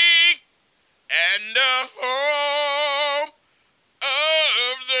free and the home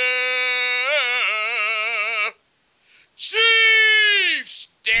of the Chiefs.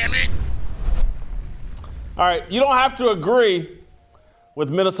 Damn it. All right, you don't have to agree with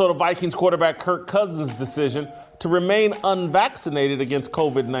Minnesota Vikings quarterback Kirk Cousins' decision to remain unvaccinated against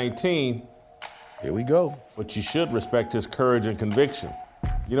COVID-19. Here we go. But you should respect his courage and conviction.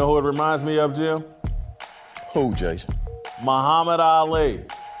 You know who it reminds me of, Jim? Who, Jason? Muhammad Ali,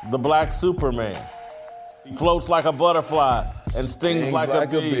 the black Superman. He floats like a butterfly and stings like a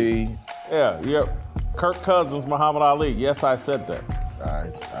bee. Yeah. Kirk Cousins, Muhammad Ali. Yes, I said that.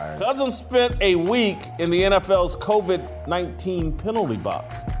 Cousins spent a week in the NFL's COVID-19 penalty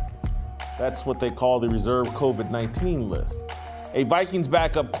box. That's what they call the reserve COVID-19 list. A Vikings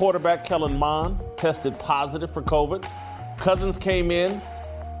backup quarterback, Kellen Mond, tested positive for COVID. Cousins came in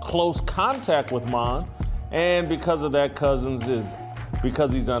close contact with Mond, and because of that,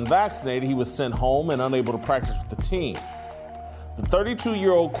 because he's unvaccinated, he was sent home and unable to practice with the team. The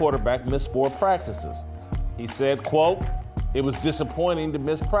 32-year-old quarterback missed 4 practices. He said, quote, "It was disappointing to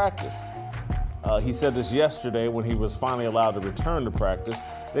miss practice." He said this yesterday when he was finally allowed to return to practice.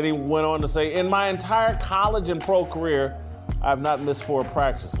 Then he went on to say, "In my entire college and pro career, I have not missed 4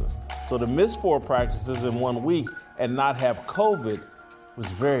 practices. So to miss 4 practices in 1 week and not have COVID was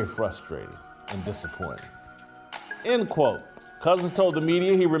very frustrating and disappointing." End quote. Cousins told the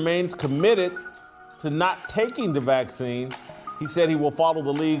media he remains committed to not taking the vaccine. He said he will follow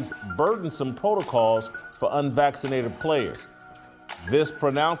the league's burdensome protocols for unvaccinated players. This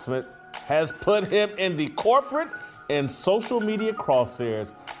pronouncement has put him in the corporate and social media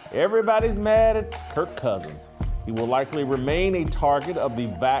crosshairs. Everybody's mad at Kirk Cousins. He will likely remain a target of the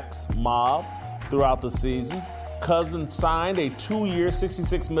vax mob throughout the season. Cousins signed a 2-year,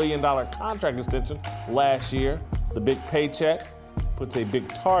 $66 million contract extension last year. The big paycheck puts a big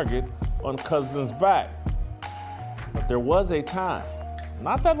target on Cousins' back. But there was a time,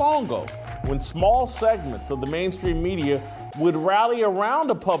 not that long ago, when small segments of the mainstream media would rally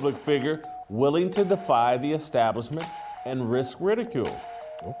around a public figure willing to defy the establishment and risk ridicule.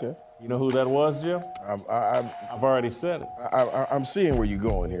 Okay. You know who that was, Jim? I've already said it. I'm seeing where you're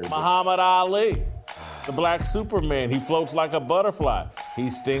going here. Muhammad Ali, the black Superman. He floats like a butterfly. He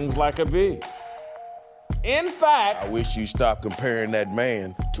stings like a bee. In fact, I wish you stopped comparing that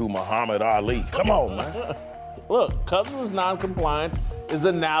man to Muhammad Ali. Come on, man. Look, Cousins' noncompliance is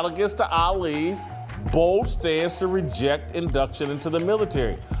analogous to Ali's bold stance to reject induction into the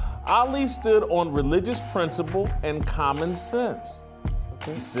military. Ali stood on religious principle and common sense.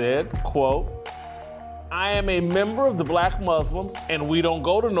 He said, quote, "I am a member of the black Muslims, and we don't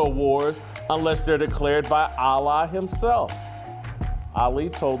go to no wars unless they're declared by Allah himself." Ali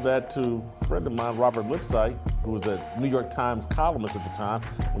told that to a friend of mine, Robert Lipsyte, who was a New York Times columnist at the time,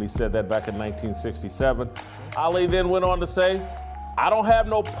 when he said that back in 1967. Ali then went on to say, "I don't have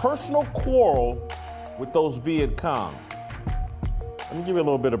no personal quarrel with those Viet Congs." Let me give you a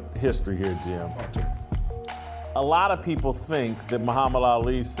little bit of history here, Jim. A lot of people think that Muhammad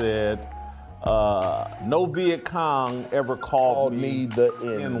Ali said, no Viet Cong ever called me the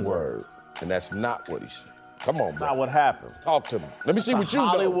N-word. And that's not what he said. Come on, bro. Not what happened. Talk to me. Let me see what you know.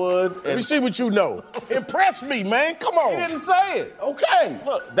 Hollywood. Let me see what you know. Impress me, man. Come on. He didn't say it. Okay.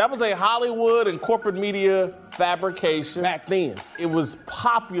 Look, that was a Hollywood and corporate media fabrication. Back then. It was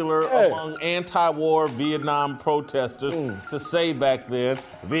popular among anti-war Vietnam protesters to say back then,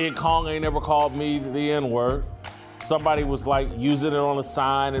 Viet Cong ain't never called me the N-word. Somebody was like using it on a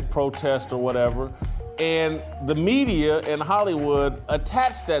sign at protest or whatever. And the media in Hollywood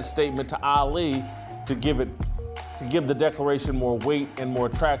attached that statement to Ali to give the declaration more weight and more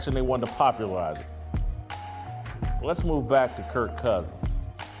traction. They wanted to popularize it. Let's move back to Kirk Cousins.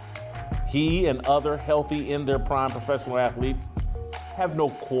 He and other healthy in their prime professional athletes have no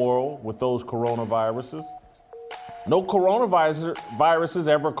quarrel with those coronaviruses. No coronaviruses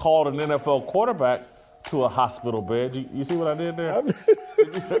ever called an NFL quarterback to a hospital bed. You see what I did there?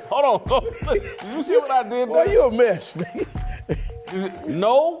 Hold on. Did you see what I did there? Boy, you a mess, man.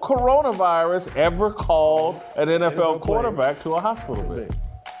 No coronavirus ever called an NFL quarterback to a hospital bed.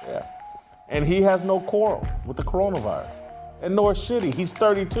 Yeah. And he has no quarrel with the coronavirus. And nor should he. He's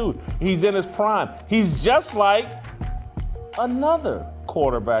 32. He's in his prime. He's just like another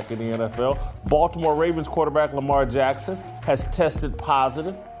quarterback in the NFL. Baltimore Ravens quarterback Lamar Jackson has tested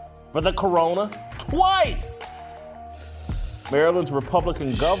positive for the corona twice. Maryland's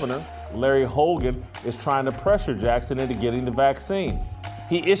Republican governor, Larry Hogan, is trying to pressure Jackson into getting the vaccine.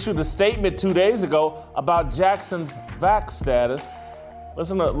 He issued a statement 2 days ago about Jackson's vax status.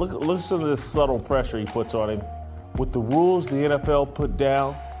 Listen to this subtle pressure he puts on him. With the rules the NFL put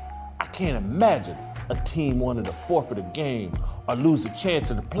down, I can't imagine a team wanting to forfeit a game or lose a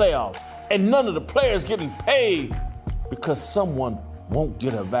chance in the playoffs and none of the players getting paid because someone won't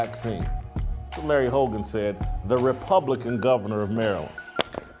get a vaccine. So Larry Hogan said, the Republican governor of Maryland.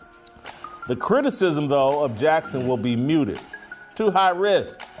 The criticism, though, of Jackson will be muted. Too high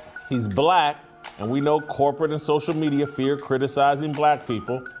risk. He's black, and we know corporate and social media fear criticizing black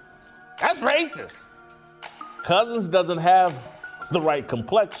people. That's racist. Cousins doesn't have the right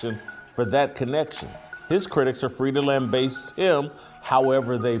complexion for that connection. His critics are free to lambaste him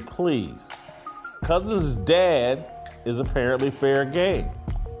however they please. Cousins' dad is apparently fair game.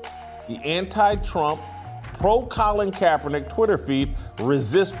 The anti-Trump, pro-Colin Kaepernick Twitter feed,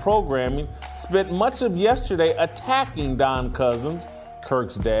 Resist Programming, spent much of yesterday attacking Don Cousins,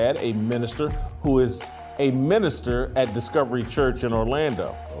 Kirk's dad, a minister who is a minister at Discovery Church in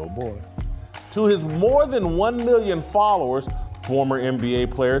Orlando. Oh, boy. To his more than 1 million followers, former NBA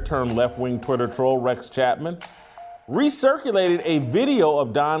player turned left-wing Twitter troll Rex Chapman recirculated a video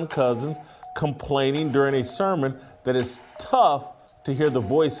of Don Cousins complaining during a sermon that it's tough to hear the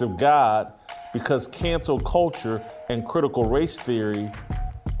voice of God because cancel culture and critical race theory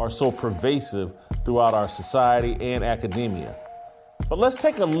are so pervasive throughout our society and academia. But let's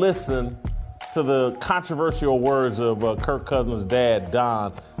take a listen to the controversial words of Kirk Cousins' dad,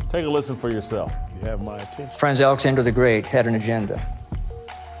 Don. Take a listen for yourself. You have my attention. Friends, Alexander the Great had an agenda.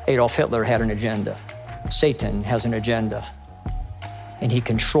 Adolf Hitler had an agenda. Satan has an agenda. And he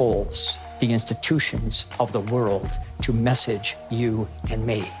controls the institutions of the world to message you and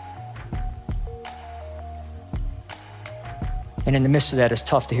me. And in the midst of that, it's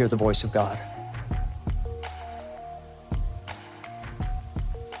tough to hear the voice of God.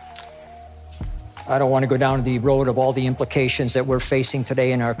 I don't want to go down the road of all the implications that we're facing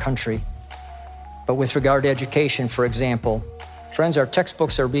today in our country. But with regard to education, for example, friends, our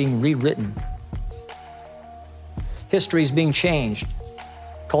textbooks are being rewritten. History is being changed.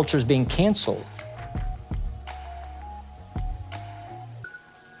 Culture is being canceled.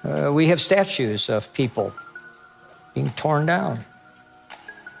 We have statues of people being torn down.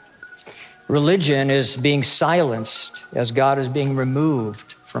 Religion is being silenced as God is being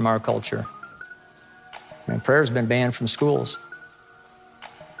removed from our culture. And prayer has been banned from schools.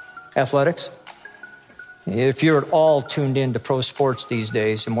 Athletics. If you're at all tuned in to pro sports these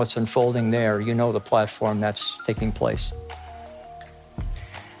days and what's unfolding there, you know the platform that's taking place.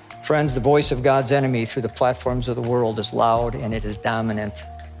 Friends, the voice of God's enemy through the platforms of the world is loud and it is dominant.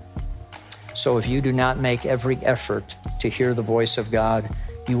 So if you do not make every effort to hear the voice of God,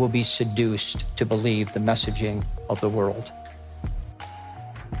 you will be seduced to believe the messaging of the world.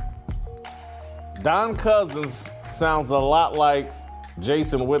 Don Cousins sounds a lot like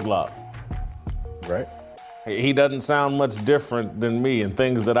Jason Whitlock. Right. He doesn't sound much different than me in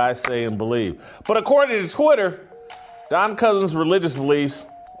things that I say and believe. But according to Twitter, Don Cousins' religious beliefs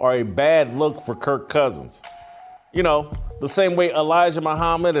are a bad look for Kirk Cousins. You know, the same way Elijah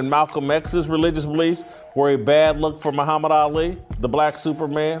Muhammad and Malcolm X's religious beliefs were a bad look for Muhammad Ali, the black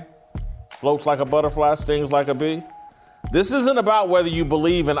Superman, floats like a butterfly, stings like a bee. This isn't about whether you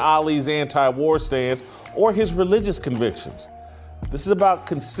believe in Ali's anti-war stance or his religious convictions. This is about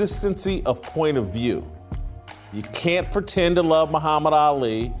consistency of point of view. You can't pretend to love Muhammad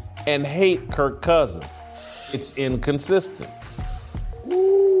Ali and hate Kirk Cousins. It's inconsistent.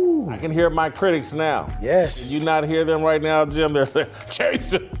 Ooh. I can hear my critics now. Yes. Can you not hear them right now, Jim? They're saying,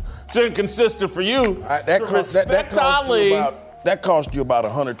 Jason, it's inconsistent for you. That cost you about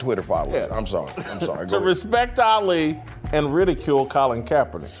 100 Twitter followers. Yeah. I'm sorry. To respect Ali and ridicule Colin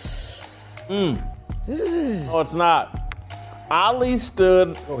Kaepernick. No, it's not. Ali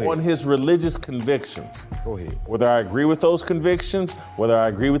stood on his religious convictions. Go ahead. Whether I agree with those convictions, whether I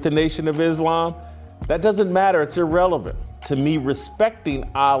agree with the Nation of Islam, that doesn't matter. It's irrelevant to me respecting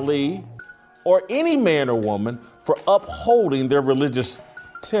Ali or any man or woman for upholding their religious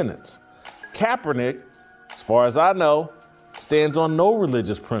tenets. Kaepernick, as far as I know, stands on no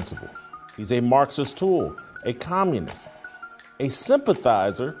religious principle. He's a Marxist tool, a communist, a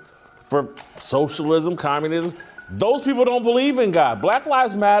sympathizer for socialism, communism. Those people don't believe in God. Black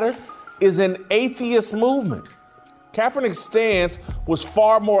Lives Matter is an atheist movement. Kaepernick's stance was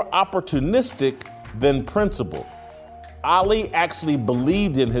far more opportunistic than principled. Ali actually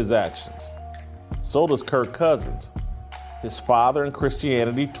believed in his actions. So does Kirk Cousins. His father in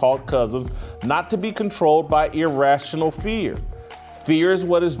Christianity taught Cousins not to be controlled by irrational fear. Fear is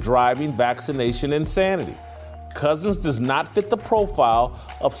what is driving vaccination insanity. Cousins does not fit the profile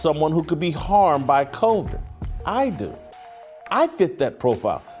of someone who could be harmed by COVID. I do. I fit that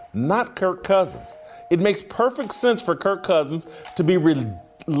profile, not Kirk Cousins. It makes perfect sense for Kirk Cousins to be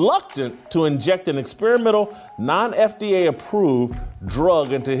reluctant to inject an experimental, non-FDA approved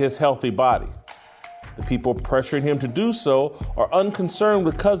drug into his healthy body. The people pressuring him to do so are unconcerned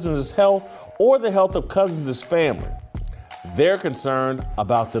with Cousins' health or the health of Cousins' family. They're concerned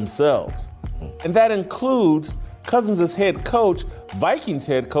about themselves. And that includes Cousins' head coach, Vikings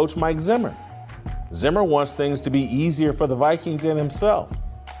head coach Mike Zimmer. Zimmer wants things to be easier for the Vikings and himself.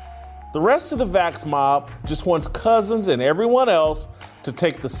 The rest of the Vax mob just wants Cousins and everyone else to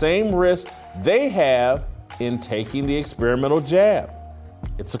take the same risk they have in taking the experimental jab.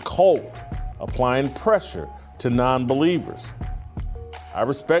 It's a cult applying pressure to non-believers. I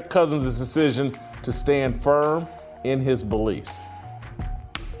respect Cousins' decision to stand firm in his beliefs.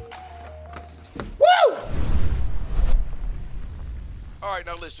 Woo! All right,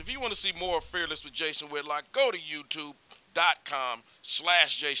 now listen, if you want to see more Fearless with Jason Whitlock, go to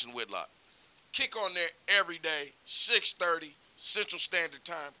youtube.com/Jason Whitlock. Kick on there every day, 6:30 Central Standard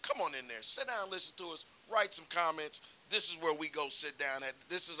Time. Come on in there, sit down, listen to us, write some comments. This is where we go sit down at.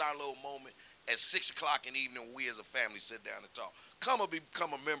 This is our little moment at 6 o'clock in the evening when we as a family sit down and talk. Come and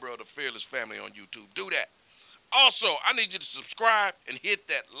become a member of the Fearless family on YouTube. Do that. Also, I need you to subscribe and hit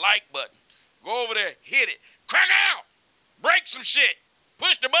that like button. Go over there, hit it. Crack out. Break some shit.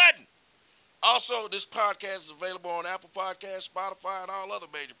 Push the button. Also, this podcast is available on Apple Podcasts, Spotify, and all other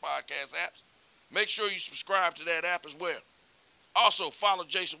major podcast apps. Make sure you subscribe to that app as well. Also, follow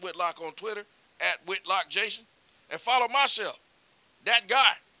Jason Whitlock on Twitter @WhitlockJason. And follow myself, that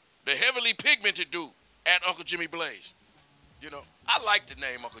guy, the heavily pigmented dude, @Uncle Jimmy Blaze. You know, I like the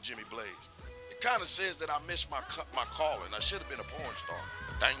name Uncle Jimmy Blaze. It kind of says that I missed my calling. I should have been a porn star.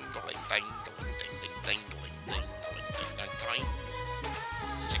 Dangling, dangling, dingling, dangling, dangling, dingling, ding.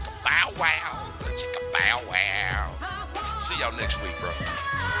 Chicka bow wow, chicka bow wow. See y'all next week,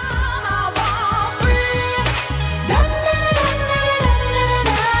 bro.